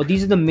 but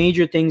these are the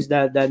major things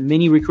that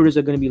many recruiters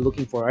are going to be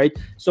looking for, right?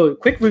 So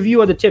quick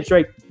review of the tips,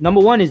 right?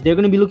 Number 1 is they're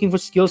going to be looking for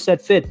skill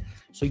set fit.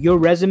 So your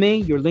resume,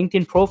 your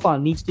LinkedIn profile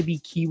needs to be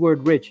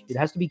keyword rich. It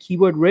has to be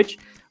keyword rich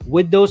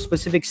with those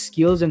specific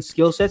skills and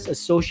skill sets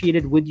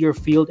associated with your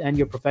field and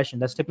your profession.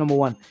 That's tip number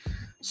 1.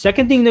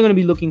 Second thing they're going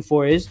to be looking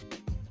for is,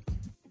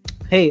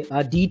 hey,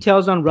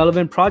 details on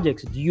relevant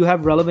projects. Do you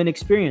have relevant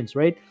experience,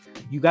 right?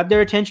 You got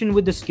their attention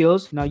with the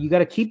skills. Now you got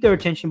to keep their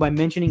attention by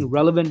mentioning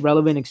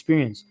relevant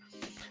experience.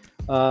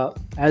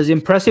 As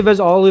impressive as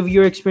all of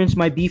your experience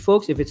might be,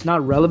 folks, if it's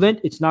not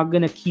relevant, it's not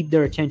going to keep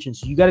their attention.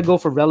 So you got to go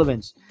for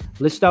relevance.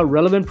 List out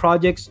relevant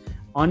projects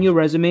on your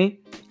resume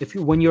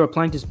when you're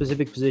applying to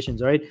specific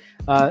positions. All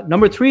right.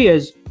 Number 3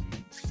 is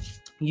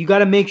you got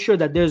to make sure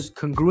that there's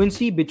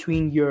congruency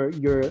between your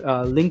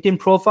LinkedIn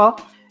profile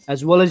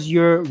as well as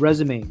your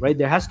resume, right?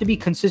 There has to be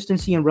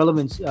consistency and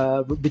relevance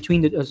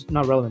between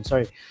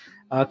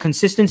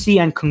consistency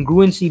and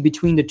congruency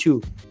between the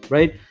two,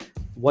 right?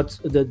 What's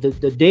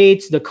the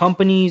dates, the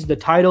companies, the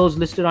titles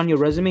listed on your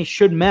resume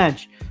should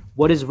match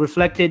what is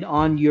reflected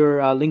on your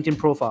LinkedIn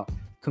profile.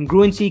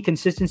 Congruency,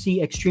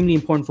 consistency, extremely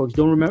important, folks.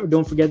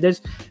 Don't forget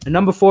this. And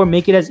number 4,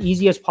 make it as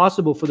easy as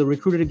possible for the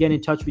recruiter to get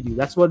in touch with you.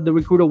 That's what the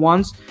recruiter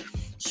wants.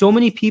 So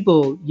many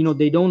people,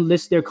 they don't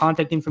list their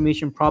contact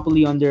information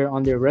properly on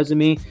their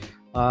resume.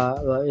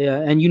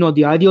 And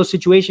the ideal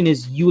situation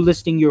is you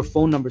listing your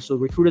phone number so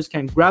recruiters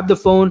can grab the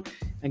phone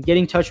and get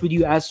in touch with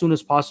you as soon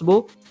as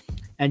possible.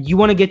 And you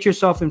want to get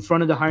yourself in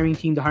front of the hiring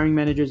team, the hiring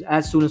managers,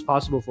 as soon as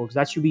possible, folks.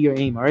 That should be your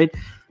aim. All right.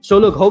 So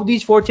look, hope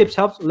these 4 tips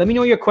helped. Let me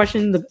know your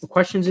questions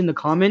in the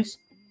comments.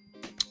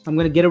 I'm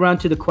going to get around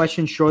to the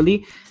questions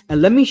shortly.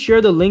 And let me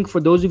share the link for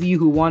those of you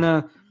who want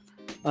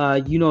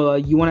to, you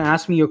want to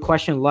ask me your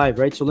question live,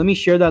 right? So let me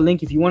share that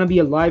link. If you want to be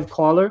a live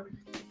caller,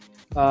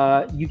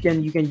 you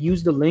can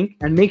use the link,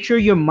 and make sure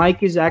your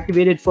mic is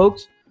activated,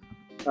 folks.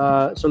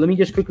 So let me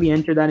just quickly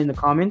enter that in the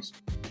comments.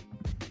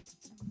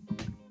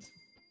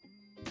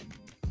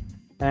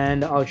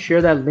 And I'll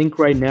share that link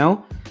right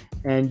now,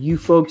 and you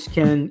folks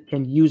can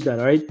use that.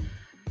 All right.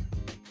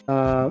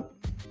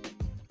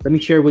 Let me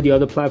share with the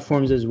other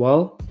platforms as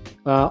well.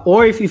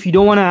 Or if you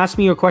don't want to ask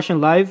me your question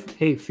live,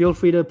 hey, feel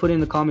free to put it in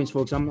the comments,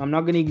 folks. I'm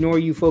not going to ignore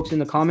you folks in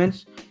the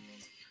comments.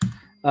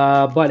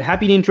 But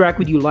happy to interact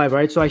with you live,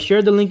 right? So I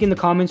shared the link in the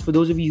comments for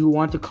those of you who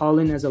want to call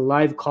in as a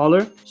live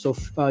caller. So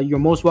you're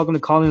most welcome to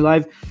call in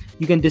live.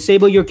 You can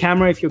disable your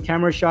camera if you're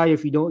camera shy.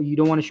 If you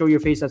don't want to show your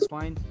face, that's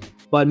fine.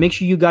 But make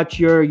sure you got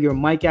your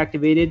mic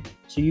activated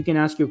so you can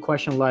ask your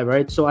question live,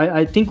 right? So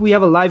I think we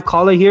have a live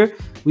caller here.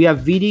 We have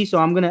VD, so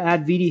I'm going to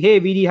add VD. Hey,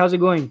 VD, how's it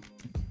going?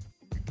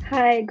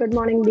 Hi, good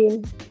morning,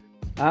 Dean.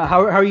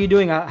 How are you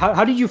doing?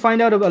 How did you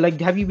find out about, like,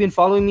 have you been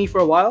following me for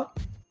a while?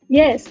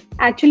 Yes,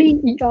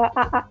 actually,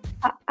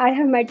 I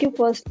have met you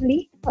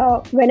personally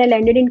when I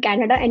landed in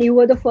Canada, and you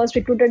were the first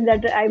recruiter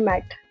that I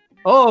met.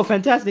 Oh,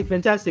 fantastic,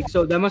 fantastic.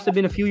 So that must have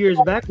been a few years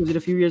back. Was it a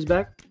few years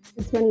back?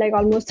 It's been like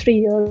almost 3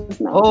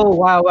 years now. Oh,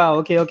 wow, wow.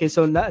 Okay, okay.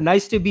 So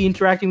nice to be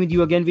interacting with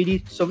you again,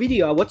 Vidhi. So,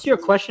 Vidhi, what's your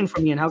question for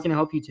me and how can I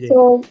help you today?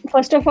 So,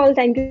 first of all,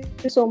 thank you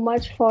so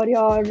much for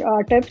your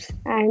tips,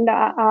 and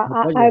My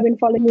I've pleasure. been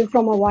following you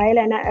from a while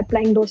and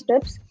applying those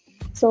tips.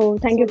 So,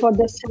 thank you for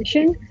this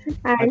session.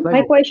 My And my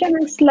pleasure. question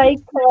is like,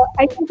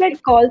 I do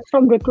get calls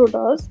from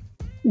recruiters.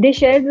 They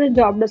share the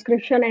job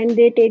description and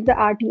they take the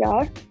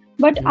RTR,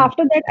 but Mhm.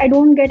 after that, I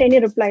don't get any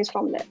replies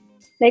from them.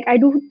 Like I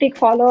do take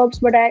follow-ups,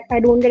 but I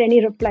don't get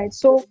any replies.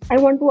 So I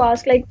want to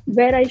ask like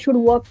where I should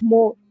work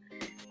more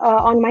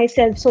on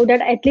myself so that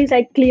at least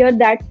I clear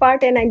that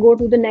part and I go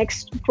to the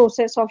next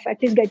process of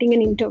at least getting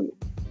an interview.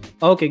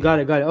 Okay, got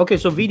it, got it. Okay,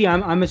 so Vidhi,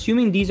 I'm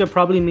assuming these are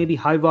probably maybe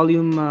high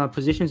volume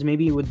positions,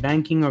 maybe with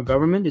banking or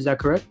government. Is that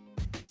correct?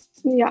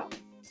 Yeah,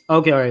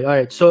 Okay, all right, all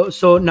right.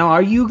 So now,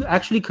 are you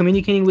actually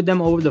communicating with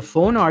them over the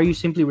phone, or are you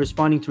simply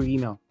responding through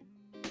email?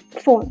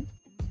 phone.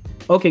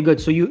 Okay,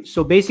 good.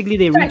 So basically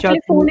they So reach out actually,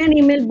 to phone you. and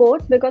email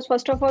both because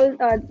first of all,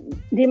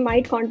 they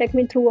might contact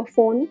me through a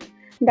phone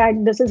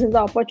that this is the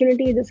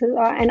opportunity, this is,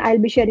 and I'll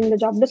be sharing the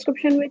job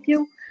description with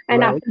you.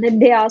 And Right. after that,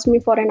 they ask me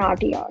for an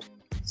RTR.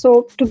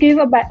 So to give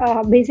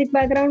a basic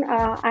background,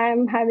 I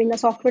am having a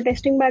software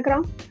testing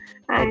background,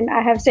 Okay. and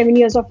I have 7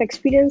 years of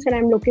experience, and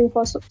I'm looking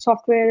for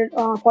software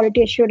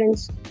quality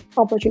assurance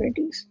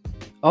opportunities.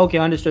 Okay,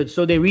 understood.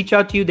 So they reach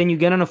out to you, then you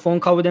get on a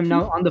phone call with them.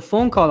 Now, on the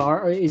phone call,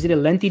 is it a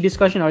lengthy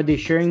discussion? Are they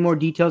sharing more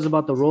details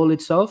about the role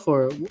itself,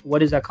 or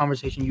what is that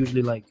conversation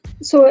usually like?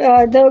 So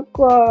the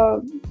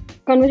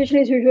conversation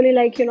is usually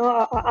like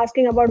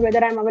asking about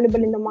whether I'm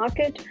available in the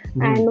market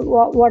Mhm. and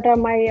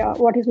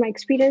what is my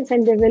experience,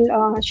 and they will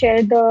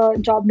share the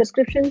job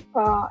description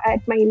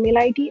at my email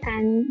ID,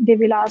 and they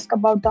will ask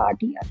about the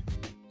RTR.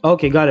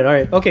 Okay, got it. All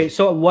right. Okay,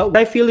 so what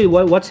I feel is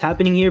what's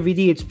happening here,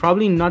 VD, it's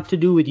probably not to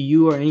do with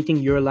you or anything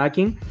you're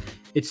lacking.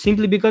 It's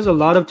simply because a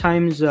lot of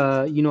times,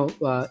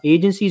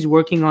 agencies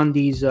working on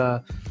these,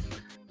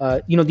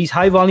 these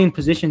high volume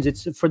positions,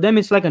 it's for them,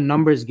 it's like a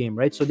numbers game,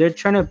 right? So they're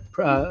trying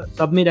to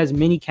submit as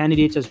many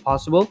candidates as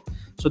possible.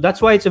 So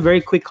that's why it's a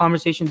very quick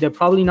conversation. They're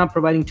probably not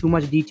providing too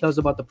much details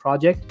about the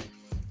project.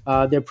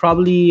 They're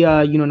probably,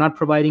 not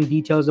providing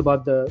details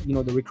about the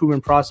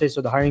recruitment process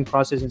or the hiring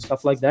process and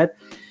stuff like that.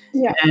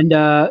 Yeah. And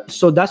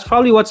so that's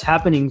probably what's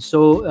happening.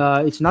 So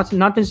it's not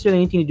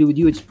necessarily anything to do with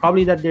you. It's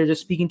probably that they're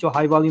just speaking to a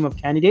high volume of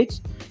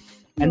candidates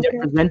and they're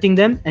Okay. presenting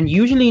them. And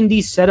usually in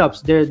these setups,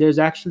 there's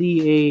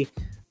actually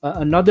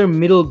another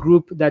middle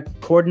group that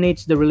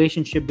coordinates the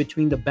relationship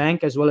between the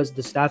bank as well as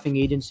the staffing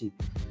agency.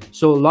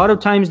 So a lot of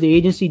times the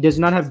agency does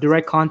not have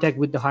direct contact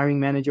with the hiring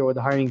manager or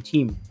the hiring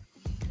team.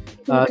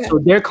 Okay. So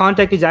their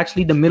contact is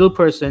actually the middle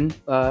person,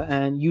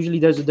 and usually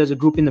there's a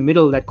group in the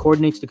middle that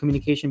coordinates the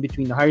communication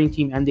between the hiring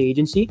team and the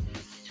agency.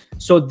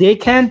 So they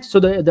can't. So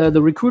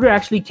the recruiter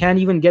actually can't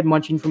even get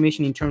much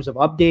information in terms of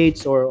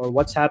updates or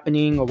what's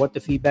happening or what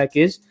the feedback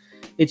is.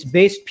 It's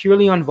based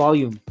purely on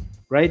volume,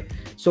 right?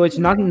 So it's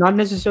not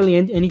necessarily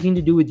anything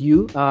to do with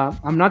you.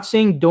 I'm not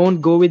saying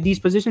don't go with these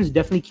positions.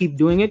 Definitely keep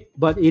doing it,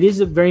 but it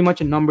is very much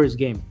a numbers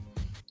game.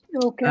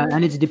 Okay.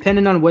 And it's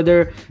dependent on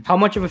whether how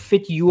much of a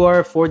fit you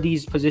are for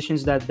these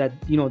positions that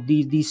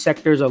these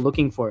sectors are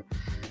looking for.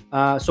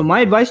 So my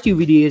advice to you,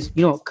 VD, is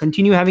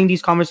continue having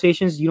these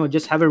conversations.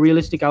 Just have a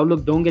realistic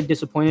outlook. Don't get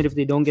disappointed if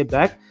they don't get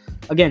back.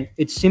 Again,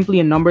 it's simply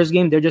a numbers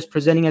game. They're just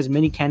presenting as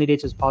many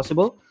candidates as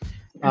possible.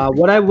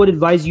 What I would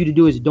advise you to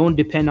do is don't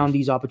depend on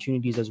these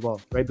opportunities as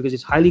well, right? Because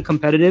it's highly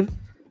competitive,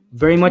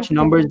 very much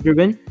numbers Okay.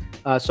 driven.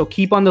 So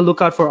keep on the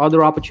lookout for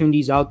other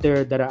opportunities out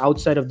there that are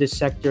outside of this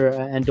sector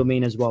and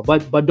domain as well.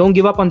 But don't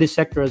give up on this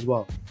sector as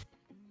well,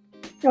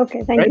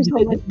 Okay. Thank right? you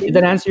so much, Did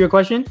that Vinny. answer your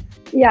question?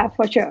 Yeah,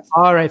 for sure.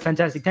 All right,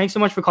 fantastic. Thanks so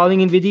much for calling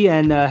in, Vidhi,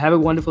 and have a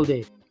wonderful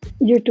day.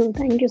 You too.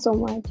 Thank you so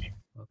much.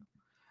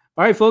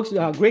 All right, folks.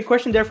 Great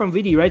question there from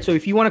Vidhi, right? So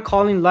if you want to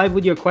call in live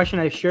with your question,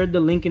 I shared the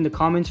link in the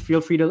comments.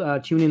 Feel free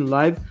to tune in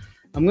live.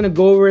 I'm gonna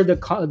go over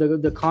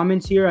the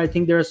comments here. I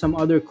think there are some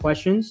other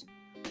questions.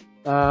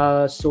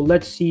 So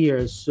let's see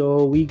here.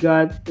 So we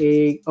got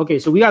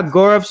so we got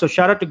Gaurav. So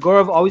shout out to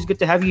Gaurav. Always good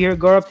to have you here,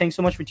 Gaurav. Thanks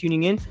so much for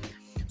tuning in.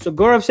 So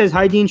Gaurav says,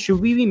 "Hi Dean, should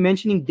we be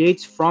mentioning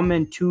dates from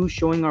and to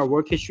showing our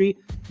work history?"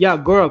 Yeah,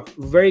 Gaurav,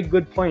 very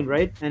good point,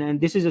 right?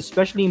 And this is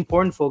especially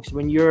important, folks,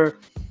 when you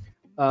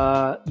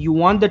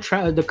want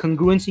the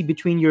congruency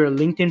between your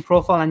LinkedIn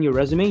profile and your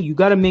resume. You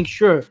got to make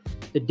sure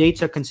the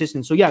dates are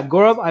consistent. So yeah,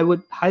 Gaurav, I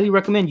would highly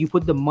recommend you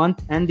put the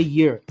month and the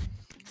year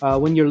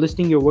when you're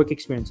listing your work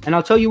experience, and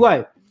I'll tell you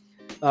why.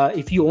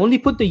 If you only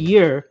put the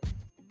year,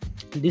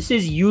 this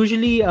is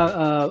usually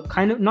a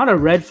kind of not a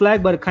red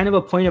flag, but a kind of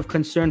a point of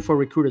concern for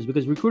recruiters,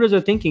 because recruiters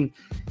are thinking,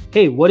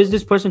 hey, what is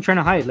this person trying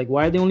to hide? Like,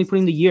 why are they only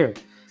putting the year?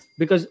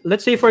 Because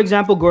let's say, for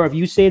example, Gaurav,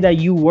 you say that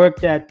you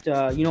worked at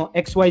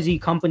XYZ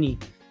company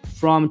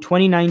from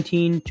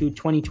 2019 to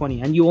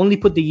 2020, and you only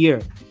put the year.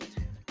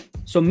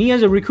 So me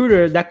as a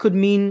recruiter, that could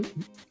mean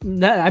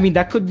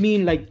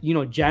like,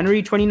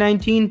 January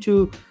 2019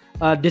 to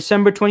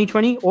December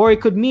 2020, or it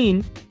could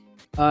mean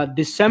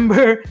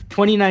December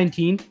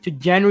 2019 to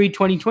January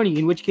 2020,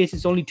 in which case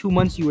it's only 2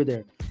 months you were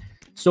there.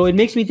 So it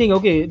makes me think,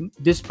 okay,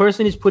 this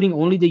person is putting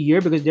only the year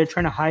because they're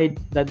trying to hide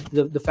that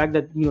the fact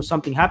that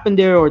something happened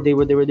there, or they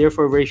were there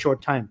for a very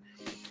short time.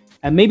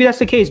 And maybe that's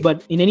the case,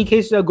 but in any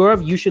case,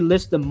 Gaurav, you should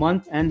list the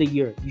month and the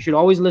year. You should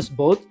always list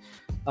both,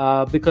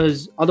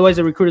 because otherwise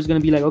the recruiter is going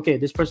to be like, okay,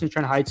 this person is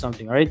trying to hide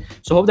something. All right.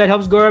 So hope that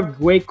helps, Gaurav.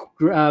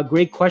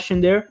 Great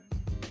question there.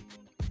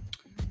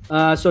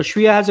 So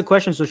Shreya has a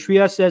question. So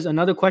Shreya says,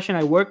 another question,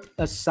 I worked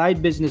a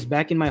side business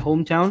back in my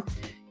hometown.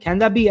 Can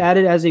that be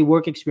added as a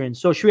work experience?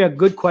 So Shreya,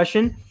 good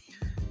question.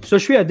 So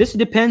Shreya, this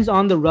depends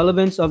on the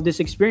relevance of this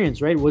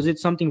experience, right? Was it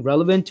something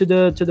relevant to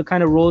the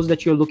kind of roles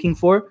that you're looking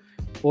for?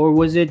 Or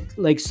was it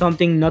like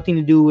something nothing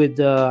to do with,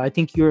 I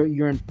think you're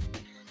in,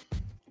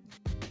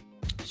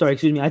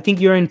 I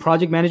think you're in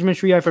project management,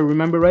 Shreya, if I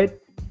remember right.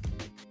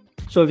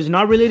 So if it's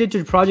not related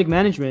to project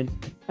management,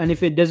 and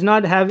if it does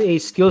not have a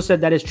skill set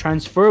that is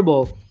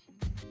transferable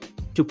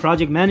to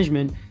project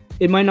management,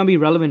 it might not be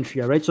relevant for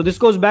you, right? So this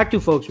goes back to,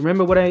 folks,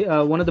 remember what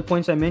one of the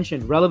points I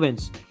mentioned,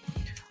 relevance.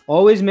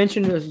 Always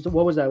mention,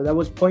 what was that? That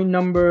was point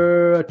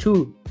number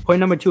two.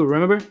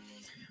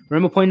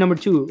 Remember point number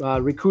 2.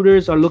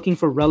 Recruiters are looking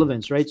for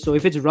relevance, right? So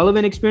if it's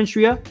relevant experience,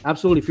 Shreya,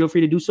 absolutely feel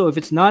free to do so. If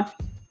it's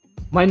not,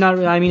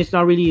 it's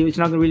not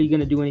really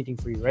going to do anything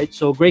for you, right?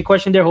 So great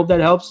question there. Hope that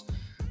helps,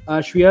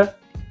 Shreya.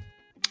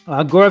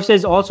 Gaurav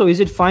says also, is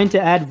it fine to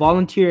add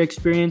volunteer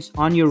experience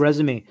on your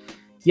resume?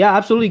 Yeah,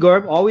 absolutely,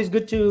 Gaurav. Always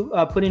good to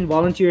put in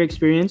volunteer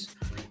experience,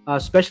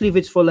 especially if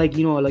it's for like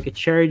a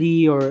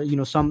charity or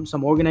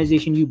some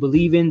organization you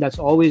believe in. That's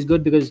always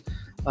good, because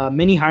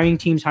many hiring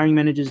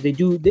managers,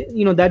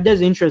 that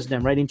does interest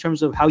them, right? In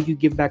terms of how you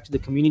give back to the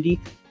community,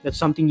 that's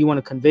something you want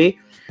to convey.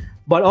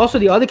 But also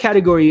the other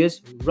category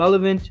is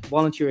relevant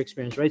volunteer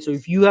experience, right? So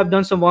if you have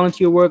done some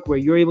volunteer work where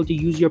you're able to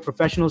use your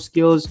professional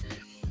skills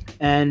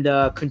and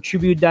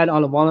contribute that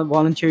on a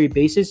voluntary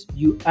basis,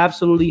 you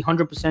absolutely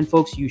 100%,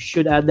 folks, you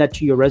should add that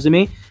to your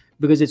resume,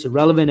 because it's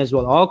relevant as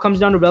well. All comes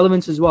down to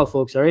relevance as well,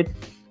 folks. All right.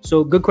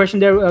 So good question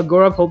there,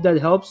 Gaurav. Hope that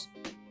helps.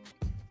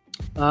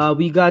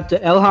 We got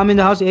Elham in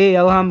the house. Hey,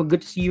 Elham,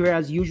 good to see you here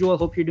as usual.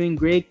 Hope you're doing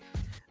great.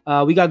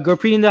 We got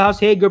Gurpreet in the house.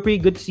 Hey,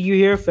 Gurpreet, good to see you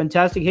here.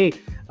 Fantastic. Hey,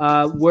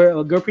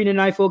 Gurpreet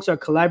and I, folks, are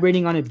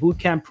collaborating on a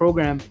bootcamp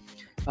program.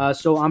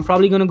 So I'm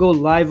probably going to go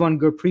live on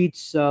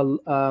Gurpreet's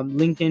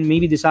LinkedIn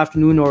maybe this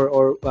afternoon,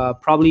 or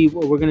probably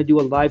we're going to do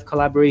a live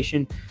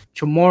collaboration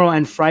tomorrow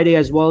and Friday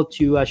as well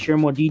to share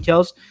more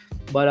details.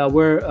 But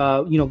we're,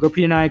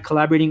 Gurpreet and I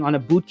collaborating on a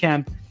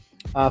bootcamp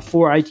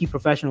for IT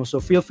professionals. So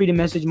feel free to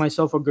message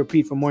myself or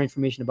Gurpreet for more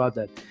information about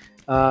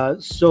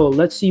that. So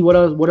let's see what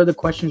are the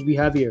questions we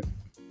have here.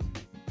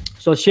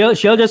 So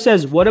Shell just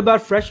says, what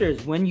about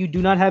freshers when you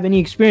do not have any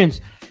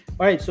experience?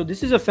 All right, so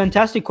this is a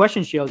fantastic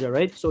question, Shelja,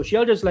 right? So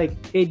Shelja's like,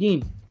 hey,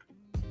 Dean,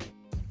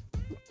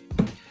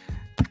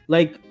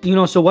 like,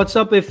 so what's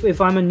up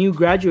if I'm a new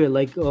graduate?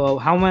 Like,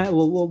 how am I?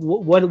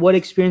 What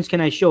experience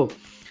can I show?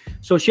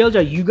 So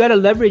Shelja, you got to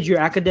leverage your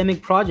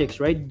academic projects,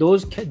 right?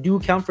 Those do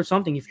count for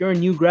something. If you're a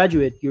new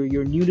graduate,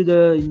 you're new to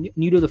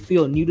the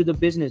field, new to the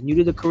business, new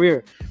to the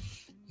career,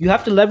 you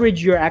have to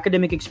leverage your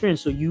academic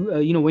experience. So you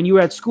when you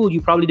were at school, you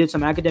probably did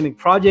some academic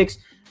projects.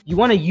 You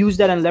want to use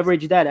that and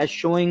leverage that as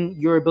showing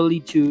your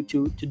ability to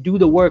do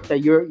the work that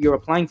you're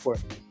applying for.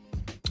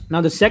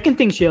 Now, the second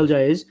thing,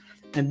 Shelja, is,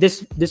 and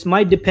this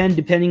might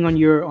depending on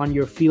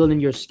your field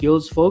and your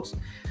skills, folks,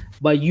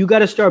 but you got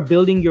to start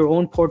building your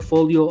own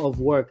portfolio of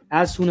work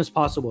as soon as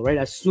possible, right?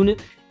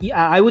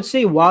 I would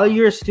say while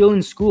you're still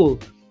in school,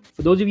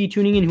 for those of you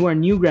tuning in who are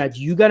new grads,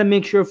 you got to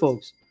make sure,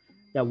 folks,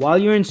 that while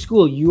you're in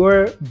school, you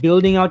are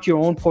building out your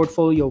own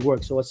portfolio of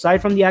work. So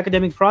aside from the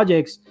academic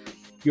projects,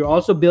 you're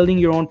also building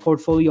your own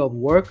portfolio of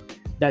work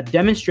that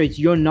demonstrates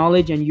your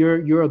knowledge and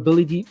your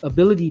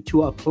ability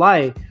to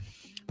apply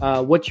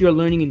what you're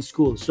learning in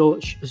school. So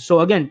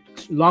again,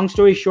 long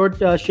story short,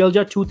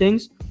 Shelja, 2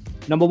 things.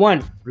 Number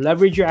 1,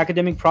 leverage your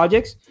academic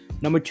projects.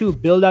 Number 2,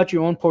 build out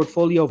your own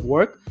portfolio of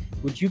work,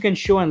 which you can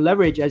show and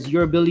leverage as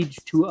your ability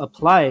to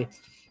apply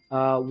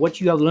what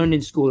you have learned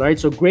in school. All right.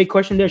 So great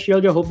question there,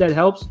 Shelja. Hope that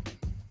helps.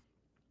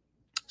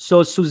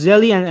 So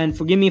Suzeli, and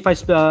forgive me if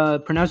I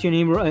pronounce your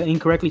name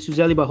incorrectly,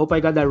 Suzeli, but I hope I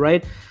got that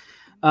right.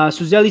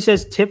 Suzeli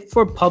says, tip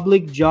for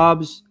public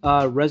jobs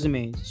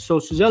resumes. So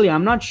Suzeli,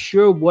 I'm not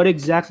sure what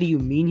exactly you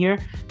mean here.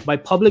 By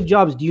public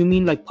jobs, do you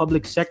mean like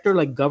public sector,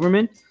 like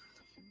government?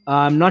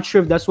 I'm not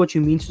sure if that's what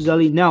you mean,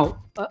 Suzeli.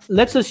 Now,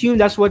 let's assume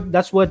that's what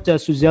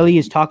Suzeli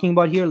is talking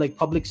about here, like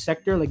public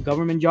sector, like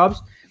government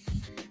jobs.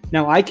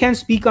 Now, I can't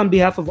speak on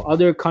behalf of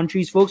other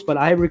countries, folks, but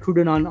I have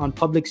recruited on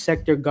public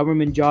sector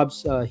government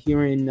jobs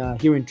here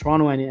in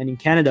Toronto and in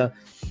Canada.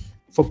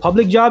 For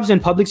public jobs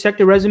and public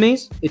sector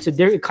resumes, it's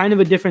kind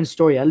of a different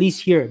story, at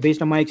least here,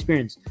 based on my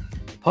experience.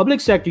 Public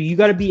sector, you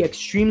got to be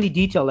extremely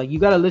detailed. Like, you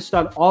got to list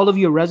out all of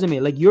your resume.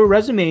 Like, your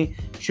resume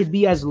should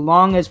be as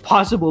long as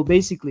possible,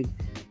 basically.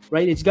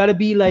 right? It's got to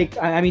be like,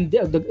 I mean,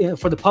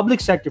 for the public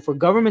sector, for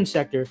government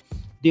sector,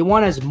 they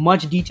want as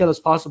much detail as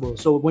possible.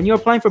 So when you're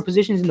applying for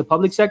positions in the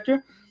public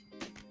sector,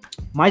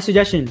 my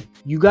suggestion,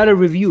 you got to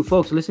review,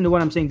 folks, listen to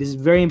what I'm saying. This is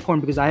very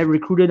important because I have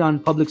recruited on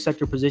public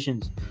sector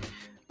positions.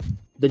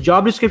 The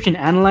job description,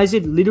 analyze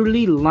it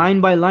literally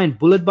line by line,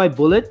 bullet by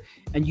bullet,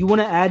 and you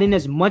want to add in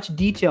as much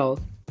detail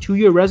to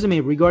your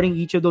resume regarding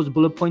each of those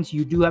bullet points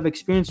you do have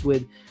experience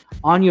with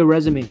on your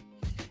resume.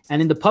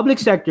 And in the public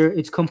sector,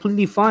 it's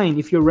completely fine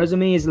if your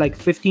resume is like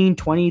 15,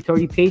 20,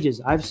 30 pages.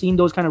 I've seen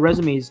those kind of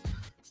resumes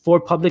for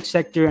public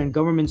sector and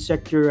government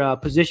sector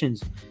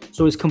positions.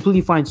 So it's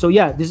completely fine. So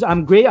yeah,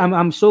 I'm great.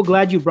 I'm so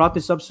glad you brought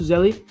this up,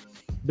 Suzeli,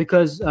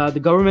 because the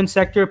government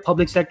sector,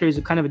 public sector is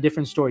a kind of a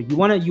different story. You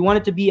want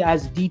it to be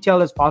as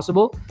detailed as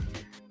possible.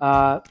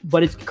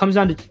 But it comes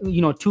down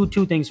to,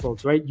 two things,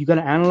 folks, right? You got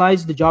to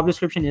analyze the job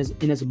description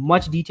in as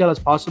much detail as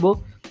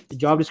possible, the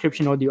job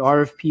description or the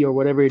RFP or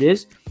whatever it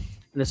is.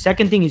 And the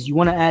second thing is you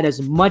want to add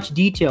as much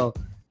detail,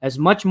 as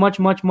much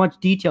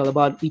detail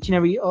about each and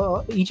every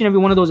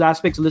one of those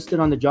aspects listed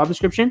on the job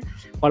description,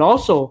 but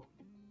also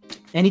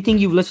anything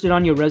you've listed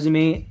on your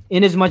resume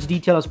in as much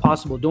detail as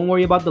possible. Don't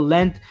worry about the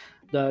length.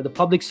 The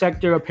public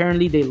sector,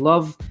 apparently they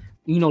love,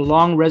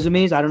 long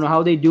resumes. I don't know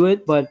how they do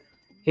it, but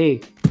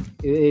hey,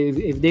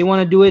 if they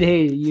want to do it,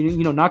 hey,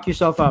 knock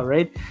yourself out,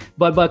 right?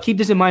 But keep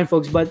this in mind,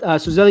 folks. But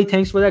Suzeli,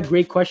 thanks for that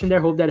great question there.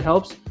 Hope that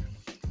helps.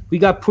 We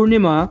got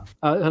Purnima,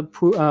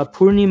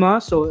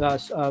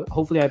 So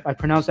hopefully I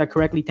pronounced that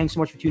correctly. Thanks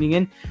so much for tuning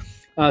in.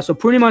 So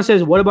Purnima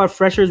says, what about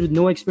freshers with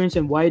no experience,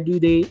 and why do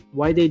they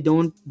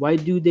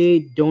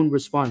don't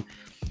respond?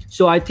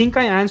 So I think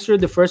I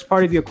answered the first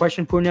part of your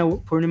question,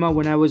 Purnima,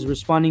 when I was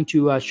responding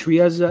to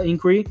Shreya's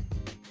inquiry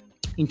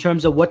in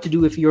terms of what to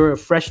do if you're a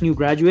fresh new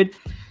graduate.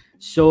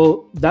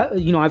 So that,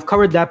 I've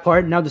covered that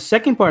part. Now the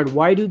second part,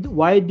 why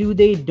do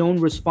they don't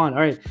respond?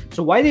 All right.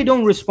 So why they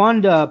don't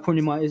respond,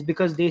 Purnima, is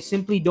because they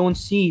simply don't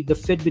see the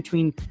fit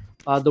between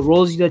the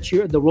role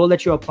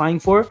that you're applying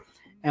for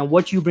and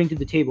what you bring to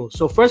the table.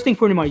 So first thing,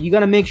 Purnima, you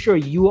got to make sure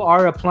you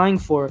are applying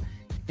for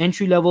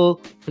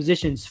entry-level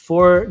positions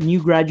for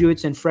new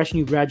graduates and fresh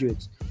new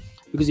graduates.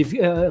 Because if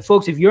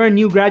you're a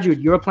new graduate,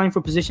 you're applying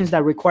for positions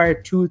that require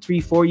 2,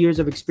 3, 4 years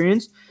of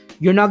experience,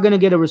 you're not going to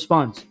get a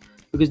response.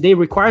 Because they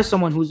require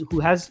someone who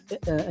has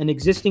an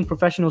existing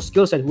professional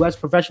skill set, who has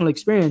professional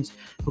experience,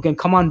 who can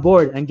come on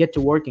board and get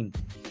to working.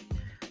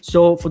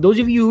 So for those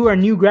of you who are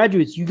new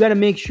graduates, you got to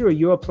make sure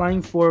you're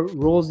applying for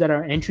roles that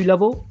are entry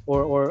level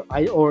or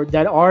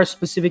that are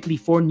specifically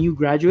for new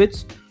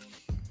graduates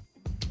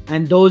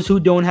and those who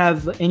don't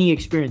have any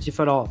experience, if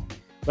at all.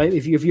 Right?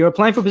 If you're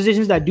applying for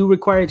positions that do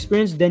require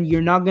experience, then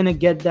you're not going to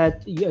get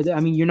that.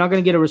 You're not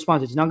going to get a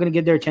response. It's not going to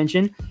get their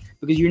attention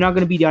because you're not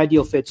going to be the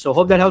ideal fit. So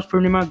hope that helps,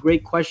 Purnima.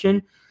 Great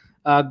question.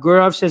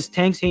 Gaurav says,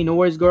 thanks. Hey, no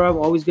worries, Gaurav.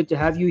 Always good to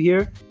have you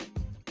here.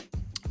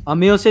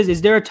 Amil says,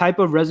 is there a type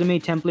of resume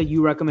template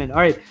you recommend? All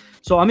right.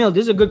 So Amil,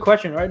 this is a good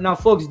question. All right. Now,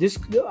 folks,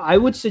 I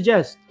would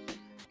suggest,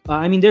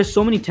 there's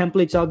so many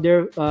templates out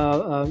there,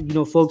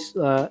 folks.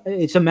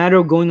 It's a matter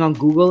of going on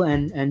Google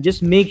and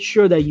just make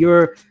sure that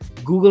you're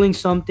Googling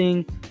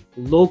something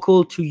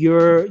local to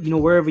your,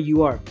 wherever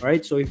you are. All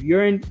right. So if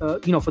you're in,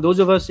 for those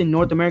of us in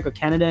North America,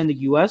 Canada, and the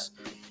US,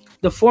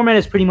 the format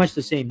is pretty much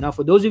the same. Now,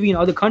 for those of you in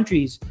other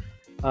countries,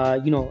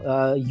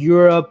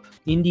 Europe,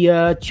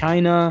 India,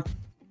 China,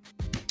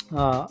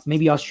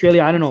 maybe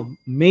Australia, I don't know.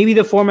 Maybe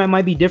the format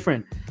might be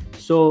different.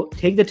 So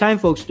take the time,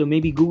 folks, to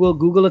maybe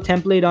Google a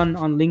template on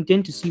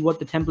LinkedIn to see what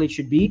the template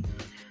should be.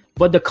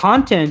 But the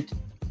content,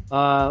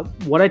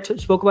 what I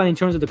spoke about in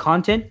terms of the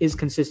content is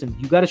consistent.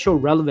 You got to show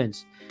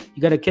relevance.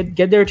 You got to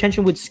get their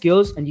attention with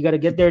skills, and you got to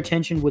get their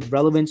attention with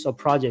relevance of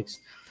projects.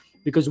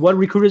 Because what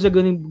recruiters are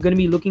going to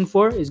be looking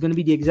for is going to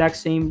be the exact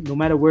same no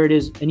matter where it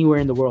is, anywhere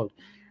in the world.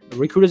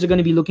 Recruiters are going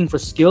to be looking for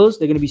skills.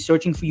 They're going to be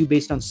searching for you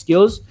based on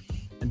skills.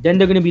 And then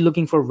they're going to be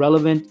looking for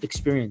relevant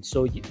experience.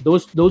 So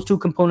those two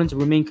components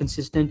remain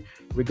consistent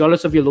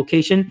regardless of your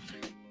location.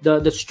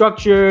 The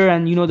structure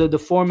and the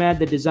format,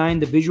 the design,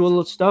 the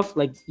visual stuff,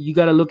 like you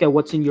got to look at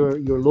what's in your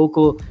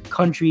local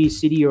country,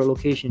 city, or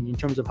location in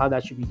terms of how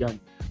that should be done.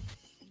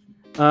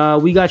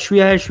 We got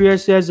Shreya. Shreya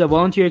says a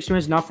volunteer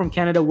experience not from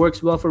Canada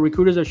works well for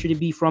recruiters, or should it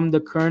be from the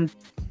current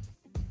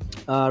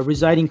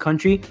residing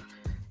country?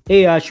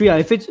 Hey,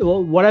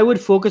 Shreya, what I would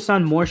focus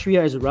on more,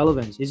 Shreya, is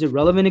relevance. Is it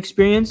relevant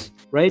experience,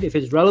 right? If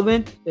it's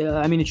relevant,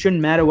 it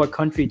shouldn't matter what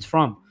country it's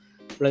from.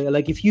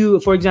 Like if you,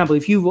 for example,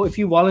 if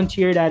you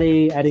volunteered at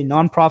a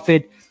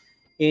nonprofit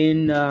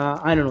in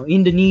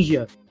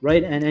Indonesia,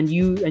 right? And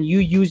you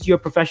used your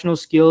professional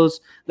skills.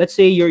 Let's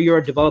say you're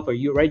a developer,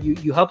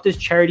 you helped this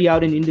charity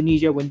out in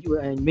Indonesia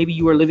and maybe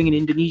you were living in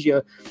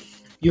Indonesia.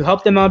 You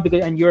help them out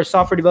and you're a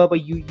software developer.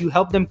 You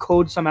help them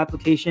code some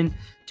application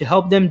to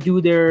help them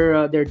do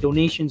their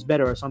donations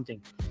better or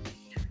something.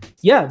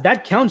 Yeah,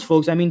 that counts,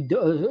 folks.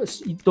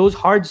 Those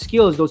hard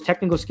skills, those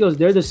technical skills,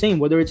 they're the same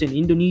whether it's in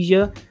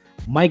Indonesia,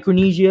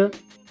 Micronesia,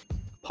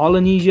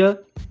 Polynesia,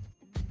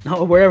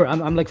 no, wherever.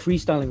 I'm like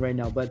freestyling right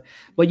now, but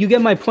you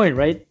get my point,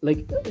 right?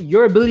 Like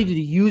your ability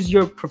to use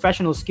your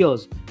professional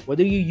skills,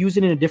 whether you use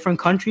it in a different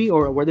country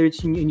or whether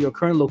it's in your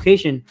current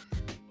location,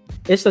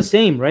 it's the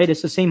same, right?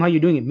 It's the same how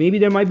you're doing it. Maybe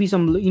there might be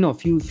some,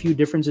 few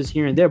differences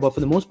here and there, but for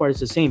the most part, it's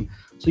the same.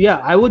 So yeah,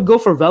 I would go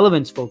for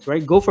relevance, folks,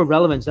 right? Go for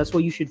relevance. That's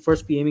what you should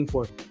first be aiming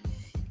for.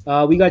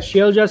 We got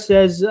Shailja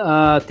says,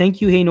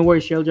 thank you. Hey, no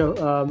worries,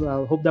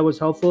 Shailja. Hope that was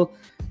helpful.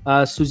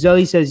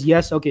 Suzeli says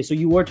yes. Okay, so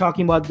you were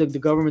talking about the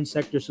government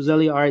sector.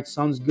 Suzeli, all right,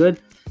 sounds good.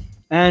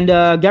 And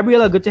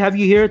Gabriela, good to have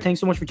you here. Thanks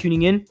so much for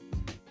tuning in.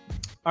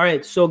 All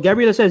right, so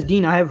Gabriela says,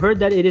 Dean, I have heard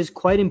that it is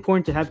quite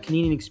important to have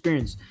Canadian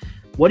experience.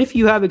 What if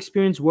you have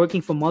experience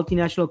working for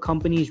multinational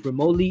companies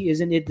remotely?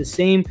 Isn't it the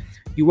same?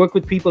 You work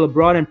with people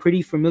abroad and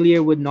pretty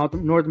familiar with North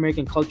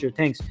American culture.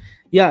 Thanks.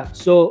 Yeah,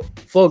 so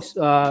folks,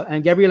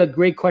 and Gabriela,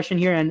 great question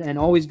here, and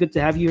always good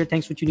to have you here.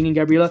 Thanks for tuning in,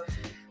 Gabriela.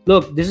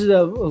 Look, this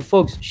is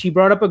folks, she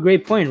brought up a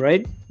great point,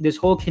 right? This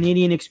whole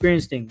Canadian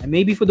experience thing. And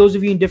maybe for those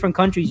of you in different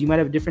countries, you might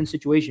have a different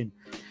situation.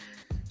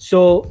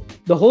 So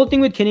the whole thing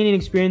with Canadian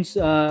experience,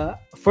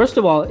 first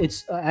of all,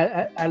 it's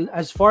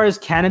as far as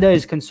Canada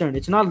is concerned,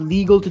 it's not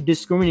legal to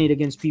discriminate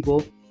against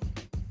people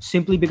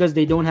simply because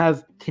they don't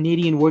have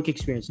Canadian work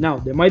experience. Now,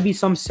 there might be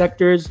some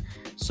sectors,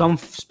 some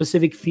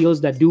specific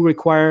fields that do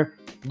require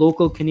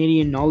local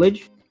Canadian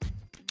knowledge,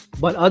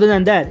 but other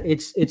than that,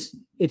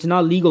 it's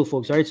not legal,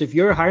 folks. All right. So if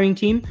you're a hiring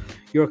team,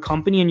 you're a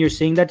company, and you're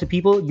saying that to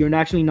people, you're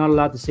actually not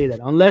allowed to say that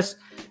unless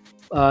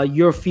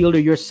your field or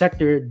your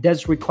sector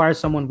does require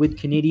someone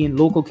with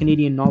local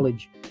Canadian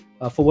knowledge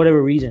for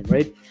whatever reason,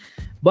 right?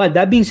 But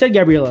that being said,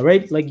 Gabriela,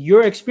 right? Like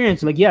your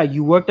experience, like, yeah,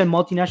 you worked at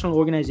multinational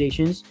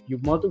organizations,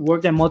 you've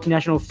worked at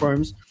multinational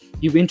firms,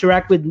 you've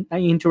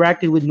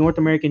interacted with North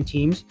American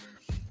teams.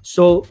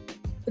 So,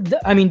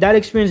 I mean, that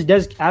experience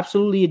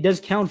it does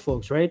count,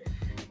 folks, right?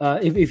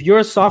 If you're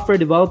a software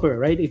developer,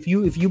 right? If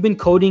you've been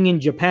coding in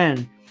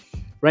Japan,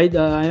 right?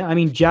 I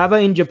mean, Java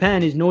in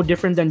Japan is no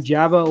different than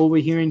Java over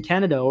here in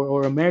Canada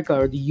or America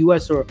or the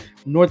US or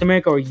North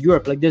America or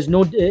Europe. Like there's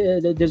no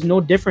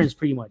difference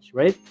pretty much,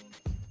 right?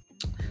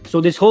 So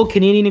this whole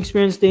Canadian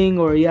experience thing,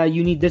 or yeah,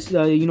 you need this,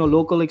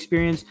 local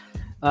experience.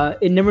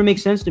 It never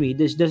makes sense to me.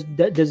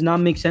 That does not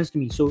make sense to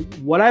me. So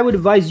what I would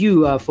advise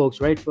you,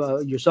 folks, right,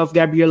 for yourself,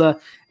 Gabriela,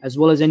 as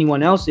well as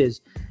anyone else,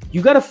 is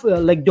you gotta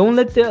don't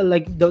let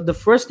the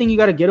first thing you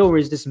gotta get over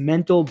is this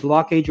mental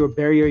blockage or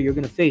barrier you're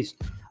gonna face.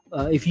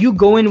 If you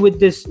go in with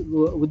this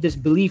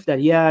belief that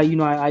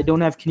I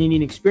don't have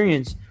Canadian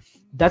experience,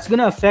 that's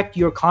gonna affect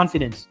your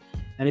confidence.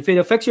 And if it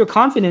affects your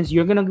confidence,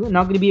 you're not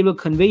going to be able to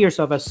convey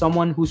yourself as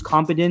someone who's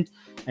competent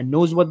and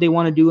knows what they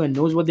want to do and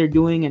knows what they're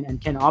doing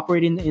and can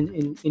operate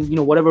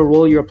in whatever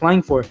role you're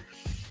applying for,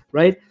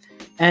 right?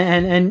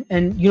 And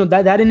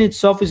that in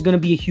itself is going to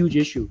be a huge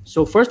issue.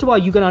 So first of all,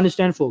 you got to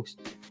understand, folks,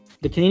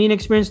 the Canadian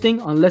experience thing,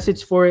 unless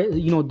it's for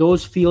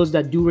those fields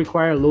that do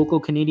require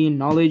local Canadian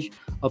knowledge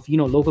of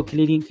local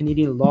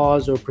Canadian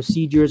laws or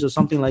procedures or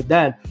something like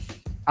that.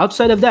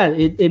 Outside of that,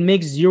 it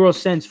makes zero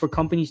sense for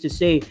companies to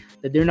say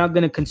that they're not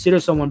going to consider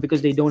someone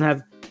because they don't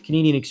have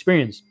Canadian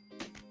experience.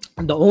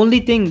 And the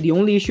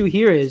only issue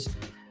here is,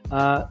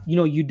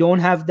 you don't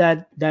have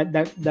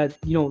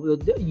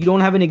you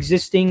don't have an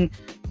existing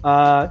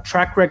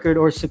track record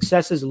or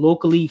successes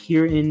locally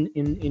here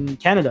in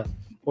Canada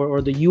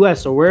or the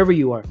US or wherever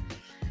you are.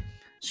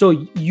 So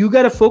you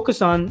got to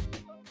focus on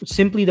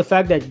simply the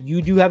fact that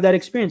you do have that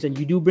experience and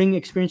you do bring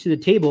experience to the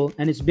table,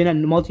 and it's been at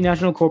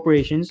multinational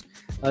corporations.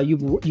 You've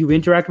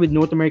interacted with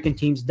North American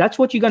teams. That's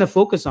what you got to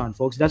focus on,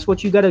 folks. That's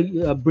what you got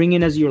to bring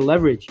in as your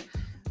leverage.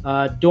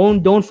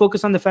 Don't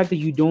focus on the fact that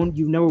you've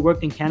never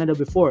worked in Canada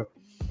before,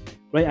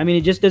 right? I mean,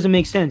 it just doesn't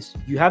make sense.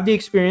 You have the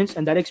experience,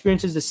 and that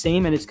experience is the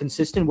same and it's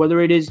consistent,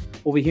 whether it is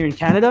over here in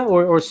Canada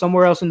or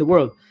somewhere else in the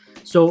world.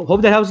 So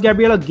hope that helps,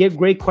 Gabriela.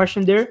 Great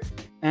question there.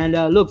 And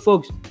look,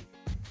 folks,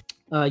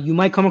 you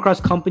might come across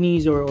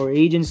companies or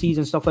agencies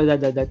and stuff like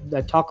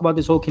that talk about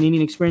this whole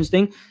Canadian experience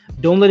thing.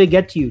 Don't let it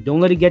get to you. Don't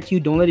let it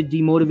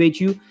demotivate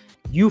you.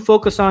 You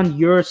focus on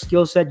your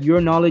skill set,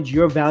 your knowledge,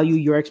 your value,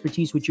 your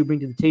expertise, which you bring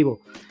to the table.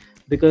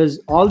 Because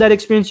all that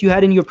experience you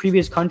had in your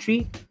previous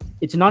country,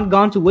 it's not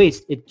gone to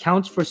waste. It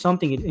counts for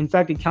something. In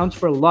fact, it counts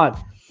for a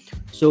lot.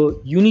 So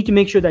you need to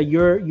make sure that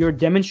you're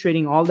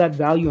demonstrating all that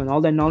value and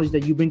all that knowledge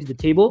that you bring to the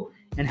table,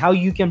 and how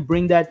you can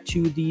bring that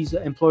to these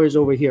employers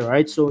over here,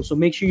 right? So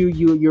make sure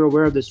you're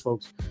aware of this,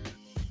 folks.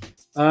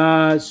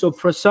 So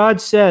Prasad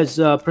says,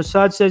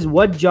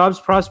 what jobs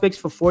prospects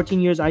for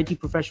 14 years IT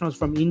professionals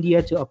from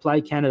India to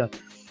apply Canada?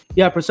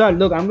 Yeah, Prasad,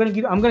 look, I'm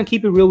gonna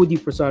keep it real with you,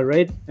 Prasad,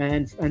 right?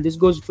 And this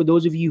goes for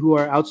those of you who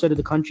are outside of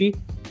the country.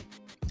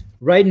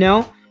 Right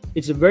now,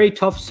 it's a very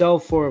tough sell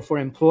for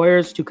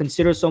employers to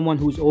consider someone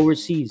who's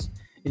overseas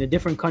in a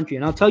different country,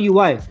 and I'll tell you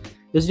why.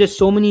 There's just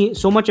so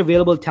much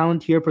available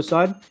talent here,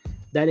 Prasad,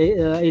 that it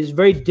is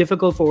very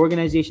difficult for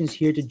organizations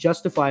here to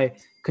justify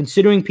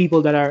considering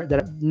people that are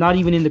not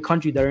even in the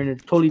country, that are in a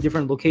totally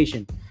different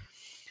location,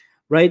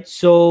 right?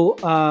 So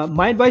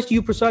my advice to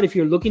you, Prasad, if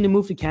you're looking to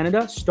move to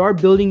Canada,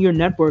 start building your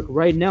network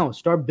right now.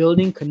 Start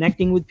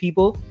connecting with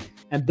people,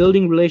 and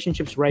building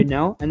relationships right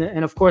now.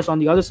 And of course, on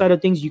the other side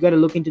of things, you got to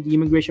look into the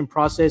immigration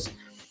process.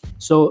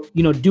 So,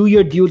 do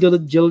your due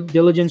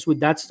diligence with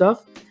that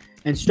stuff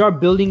and start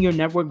building your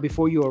network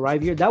before you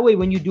arrive here. That way,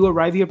 when you do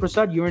arrive here,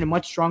 Prasad, you're in a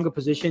much stronger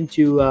position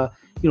to,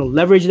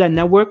 leverage that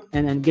network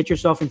and get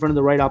yourself in front of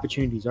the right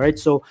opportunities. All right.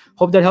 So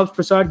hope that helps,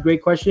 Prasad.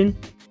 Great question.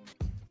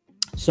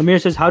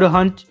 Samir says, how to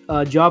hunt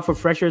a job for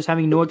freshers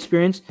having no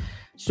experience.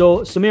 So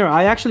Samir,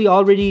 I actually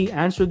already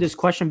answered this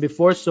question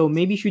before, so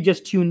maybe you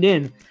just tuned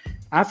in.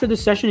 After the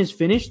session is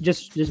finished,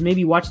 just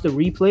maybe watch the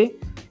replay.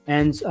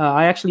 And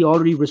I actually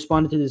already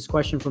responded to this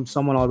question from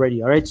someone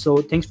already. All right. So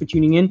thanks for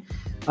tuning in.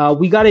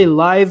 We got a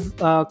live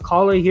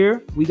caller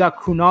here. We got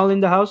Krunal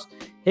in the house.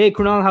 Hey,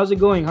 Krunal, how's it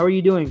going? How are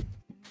you doing?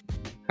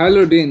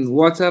 Hello, Dean.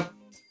 What's up?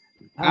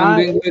 I'm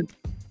doing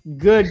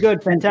good.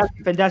 Good.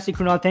 Fantastic,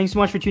 Krunal. Thanks so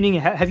much for tuning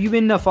in. Have you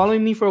been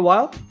following me for a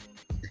while?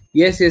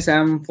 Yes.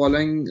 I'm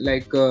following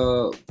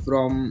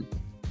from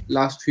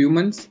last few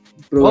months.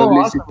 Probably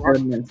awesome.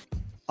 6-7 months.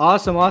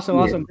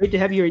 Awesome. Great to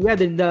have you here.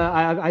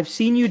 Yeah, I've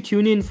seen you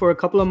tune in for a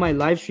couple of my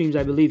live streams,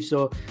 I believe.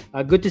 So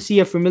good to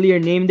see a familiar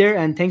name there.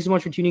 And thanks so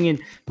much for tuning in.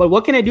 But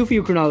what can I do for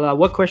you, Krunal?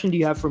 What question do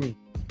you have for me?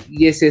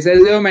 Yes. As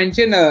you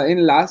mentioned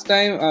in last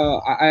time,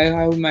 I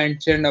have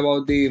mentioned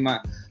about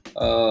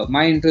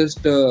my interest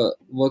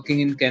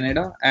working in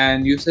Canada,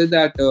 and you said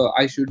that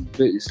I should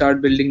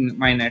start building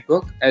my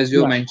network, as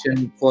you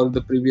mentioned for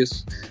the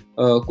previous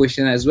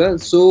question as well.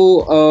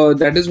 So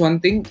that is one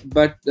thing.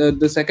 But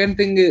the second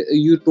thing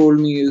you told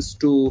me is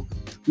to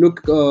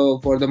look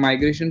for the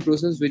migration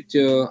process, which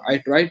I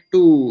tried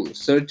to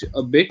search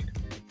a bit,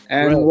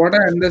 and what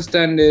I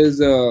understand is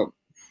there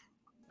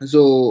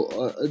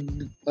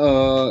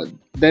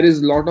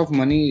is a lot of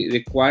money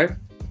required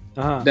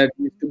that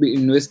needs to be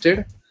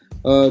invested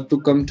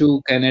to come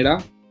to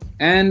Canada.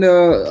 And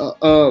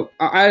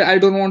I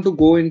don't want to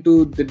go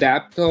into the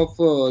depth of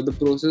the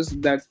process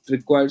that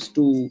requires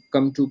to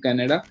come to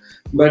Canada,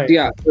 but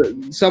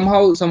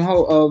somehow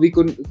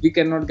we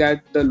cannot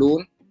get the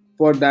loan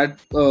for that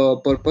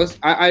purpose.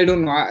 I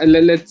don't know.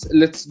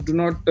 Let's do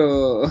not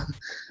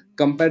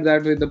compare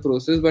that with the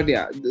process, but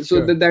that is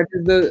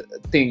the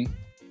thing.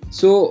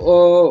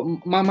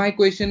 So my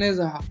question is,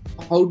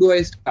 how do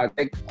I start?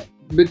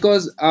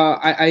 Because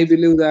I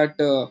believe that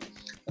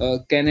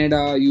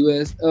Canada,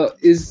 US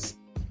is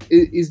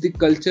the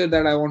culture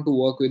that I want to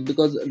work with,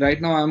 because right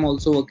now I'm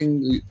also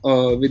working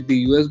with the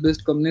US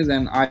based companies,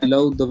 and I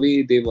love the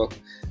way they work.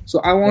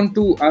 So I want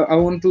to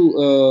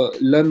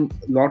learn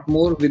a lot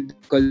more with the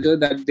culture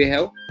that they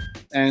have,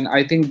 and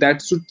I think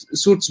that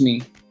suits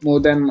me more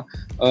than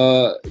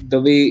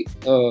the way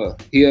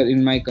here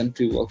in my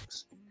country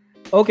works.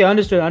 Okay,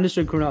 understood,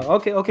 Krunal.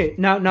 Okay.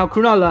 Now,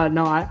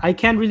 Krunal, I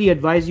can't really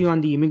advise you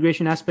on the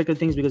immigration aspect of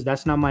things because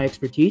that's not my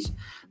expertise.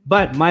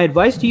 But my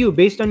advice to you,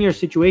 based on your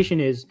situation,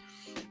 is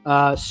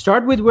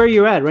start with where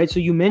you're at, right?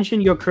 So you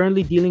mentioned you're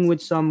currently dealing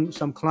with some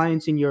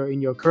clients in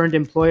your current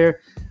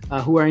employer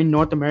who are in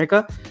North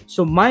America.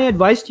 So my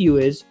advice to you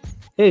is,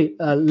 hey,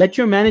 let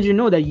your manager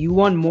know that you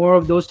want more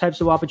of those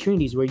types of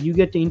opportunities where you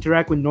get to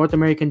interact with North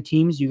American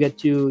teams. You get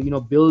to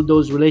build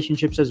those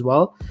relationships as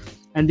well.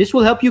 And this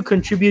will help you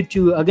contribute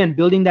to, again,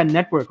 building that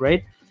network,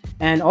 right?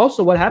 And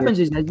also what happens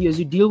is that as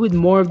you deal with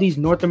more of these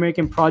North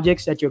American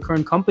projects at your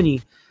current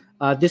company,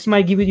 this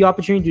might give you the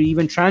opportunity to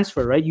even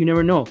transfer, right? You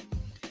never know.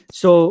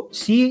 So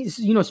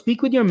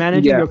speak with your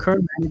manager, your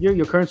current manager,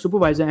 your current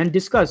supervisor, and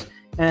discuss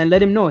and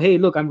let him know, hey,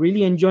 look, I'm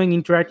really enjoying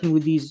interacting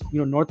with these,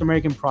 North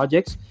American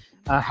projects.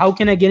 How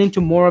can I get into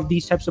more of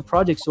these types of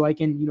projects so I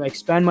can,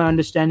 expand my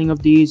understanding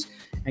of these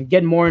and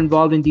get more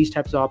involved in these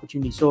types of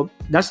opportunities? So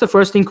that's the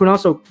first thing, Krunal.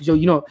 So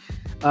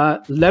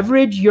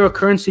leverage your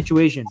current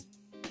situation,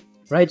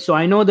 right? So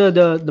I know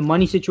the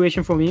money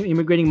situation for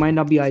immigrating might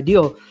not be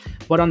ideal,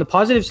 but on the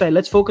positive side,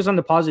 let's focus on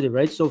the positive,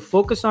 right? So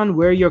focus on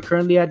where you're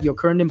currently at. Your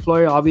current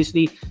employer,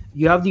 obviously,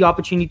 you have the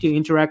opportunity to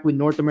interact with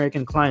North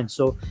American clients.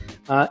 So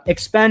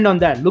expand on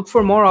that. Look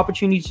for more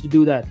opportunities to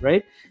do that,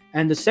 right?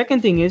 And the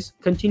second thing is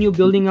continue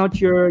building out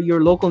your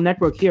local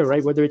network here,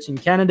 right? Whether it's in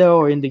Canada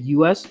or in the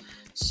US,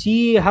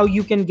 see how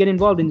you can get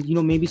involved in,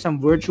 maybe some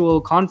virtual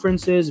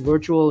conferences,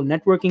 virtual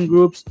networking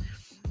groups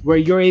where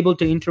you're able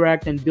to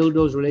interact and build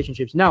those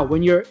relationships. Now,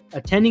 when you're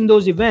attending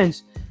those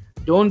events,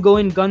 don't go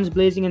in guns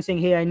blazing and saying,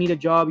 hey, I need a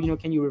job.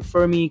 Can you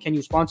refer me? Can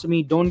you sponsor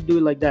me? Don't do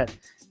it like that.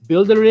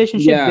 Build a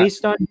relationship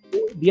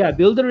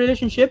build a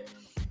relationship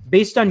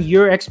based on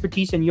your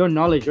expertise and your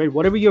knowledge, right?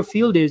 Whatever your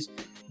field is,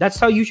 that's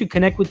how you should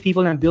connect with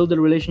people and build the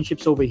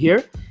relationships over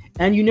here.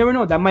 And you never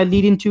know, that might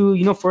lead into,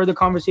 further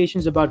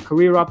conversations about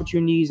career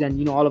opportunities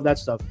and, all of that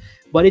stuff.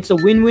 But it's a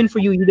win-win for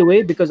you either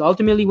way, because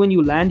ultimately when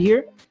you land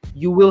here,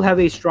 you will have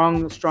a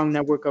strong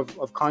network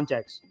of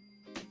contacts.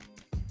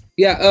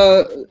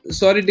 Yeah.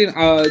 Sorry, Dean.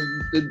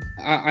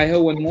 I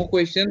have one more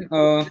question.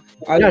 Sure.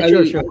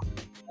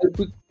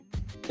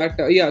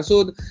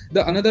 So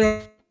the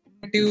another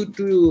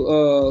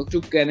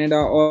to Canada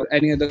or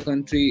any other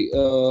country,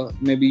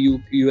 maybe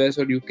US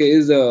or UK,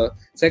 is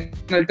second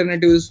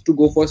alternative is to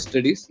go for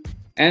studies.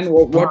 And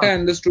what I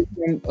understood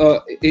from,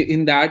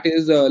 in that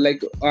is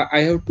like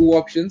I have two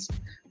options,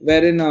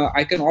 wherein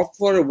I can opt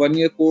for a 1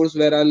 year course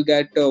where I'll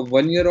get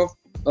 1 year of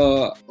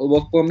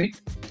work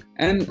permit,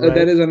 and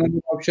there is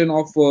another option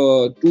of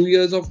 2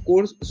 years of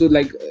course. So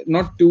like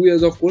not 2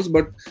 years of course,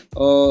 but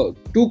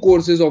 2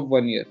 courses of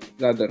 1 year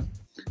rather.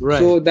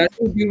 So that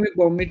will give me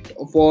permit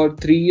for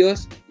 3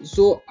 years.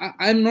 So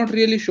I'm not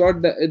really sure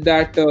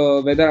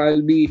that whether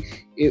I'll be.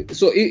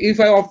 So if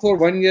I opt for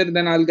 1 year,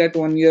 then I'll get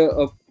 1 year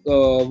of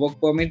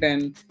work permit,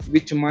 and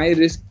which might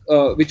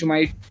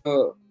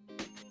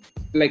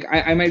like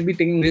I might be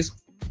taking risk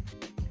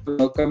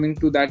coming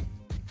to that.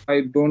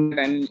 I don't get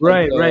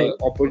any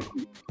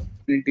opportunity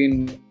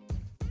in.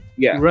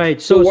 Yeah.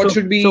 Right. So what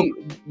should be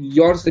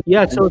your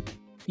suggestion?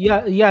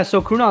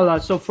 So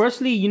Krunal, so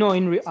firstly, you know,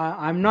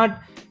 I'm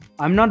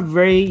not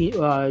very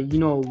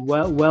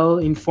well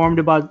informed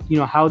about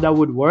how that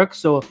would work.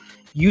 So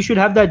you should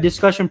have that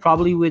discussion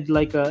probably with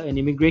like an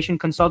immigration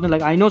consultant.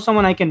 Like I know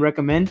someone I can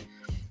recommend.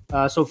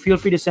 So feel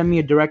free to send me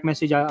a direct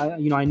message.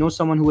 I know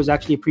someone who was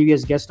actually a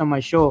previous guest on my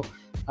show,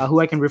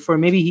 who I can refer.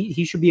 Maybe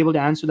he should be able to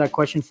answer that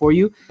question for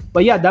you.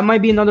 But yeah, that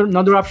might be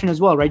another option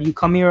as well, right? You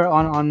come here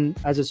on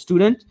as a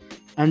student,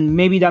 and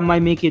maybe that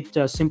might make it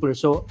simpler.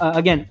 So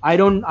again,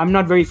 I'm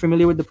not very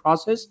familiar with the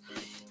process.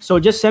 So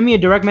just send me a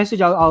direct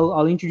message.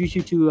 I'll introduce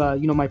you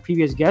to my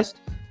previous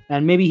guest,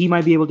 and maybe he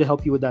might be able to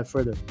help you with that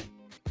further.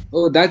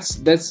 Oh, that's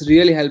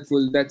really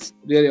helpful. That's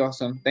really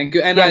awesome. Thank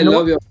you, and I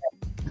love your.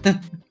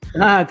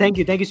 Thank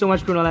you so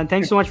much, Krunal, and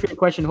thanks so much for your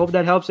question. Hope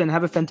that helps, and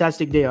have a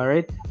fantastic day. All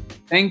right.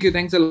 Thank you.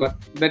 Thanks a lot.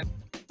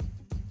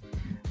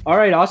 All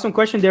right, awesome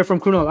question there from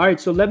Krunal. All right,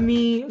 so let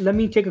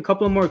me take a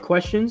couple of more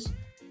questions.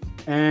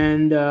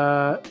 And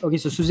okay,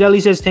 so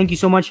Suzeli says thank you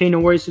so much. Hey, no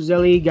worries,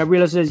 Suzeli.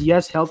 Gabriela says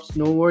yes, helps.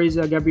 No worries,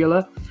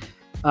 Gabriela.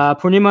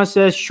 Purnima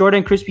says short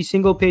and crispy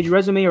single page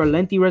resume or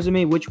lengthy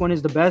resume. Which one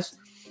is the best?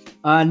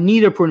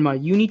 Neither,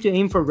 Purnima. You need to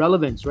aim for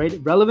relevance, right?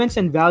 Relevance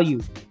and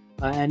value.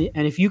 And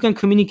if you can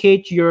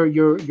communicate your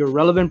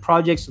relevant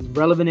projects,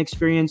 relevant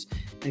experience,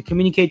 and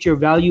communicate your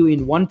value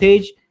in one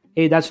page,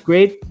 hey, that's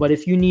great. But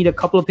if you need a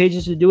couple of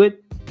pages to do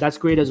it, that's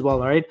great as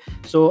well. All right.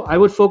 So I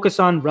would focus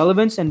on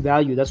relevance and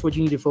value. That's what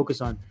you need to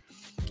focus on.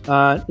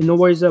 No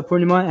worries,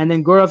 Purnima. And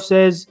then Gaurav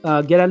says,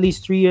 get at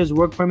least 3 years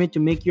work permit to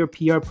make your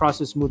PR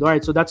process smooth. All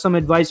right. So that's some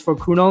advice for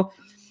Krunal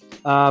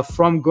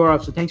from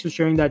Gaurav. So thanks for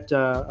sharing that,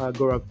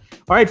 Gaurav.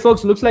 All right,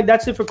 folks, looks like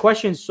that's it for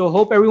questions. So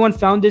hope everyone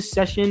found this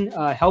session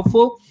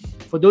helpful.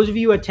 For those of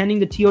you attending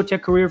the TO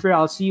Tech Career Fair,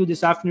 I'll see you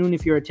this afternoon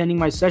if you're attending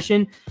my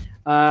session.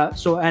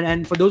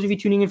 And for those of you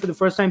tuning in for the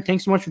first time,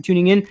 thanks so much for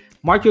tuning in.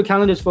 Mark your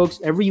calendars, folks.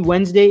 Every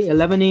Wednesday,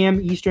 11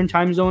 a.m. Eastern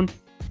time zone,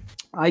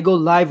 I go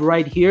live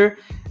right here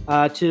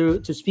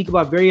to speak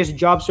about various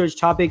job search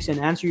topics and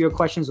answer your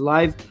questions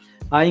live.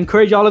 I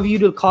encourage all of you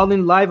to call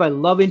in live. I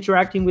love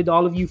interacting with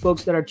all of you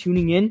folks that are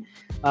tuning in,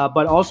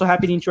 but also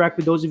happy to interact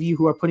with those of you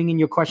who are putting in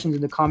your questions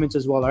in the comments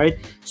as well. All right.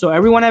 So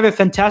everyone have a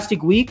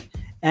fantastic week.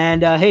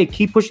 And hey,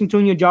 keep pushing through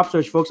in your job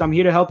search, folks. I'm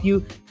here to help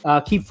you.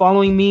 Keep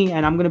following me,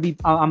 and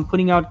I'm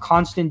putting out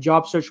constant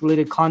job search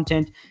related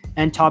content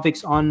and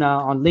topics on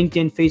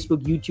LinkedIn,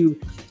 Facebook,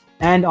 YouTube,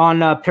 and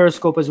on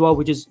Periscope as well,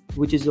 which is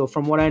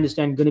from what I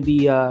understand going to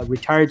be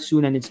retired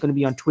soon, and it's going to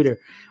be on Twitter.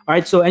 All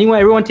right. So anyway,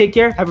 everyone, take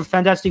care. Have a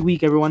fantastic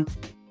week, everyone.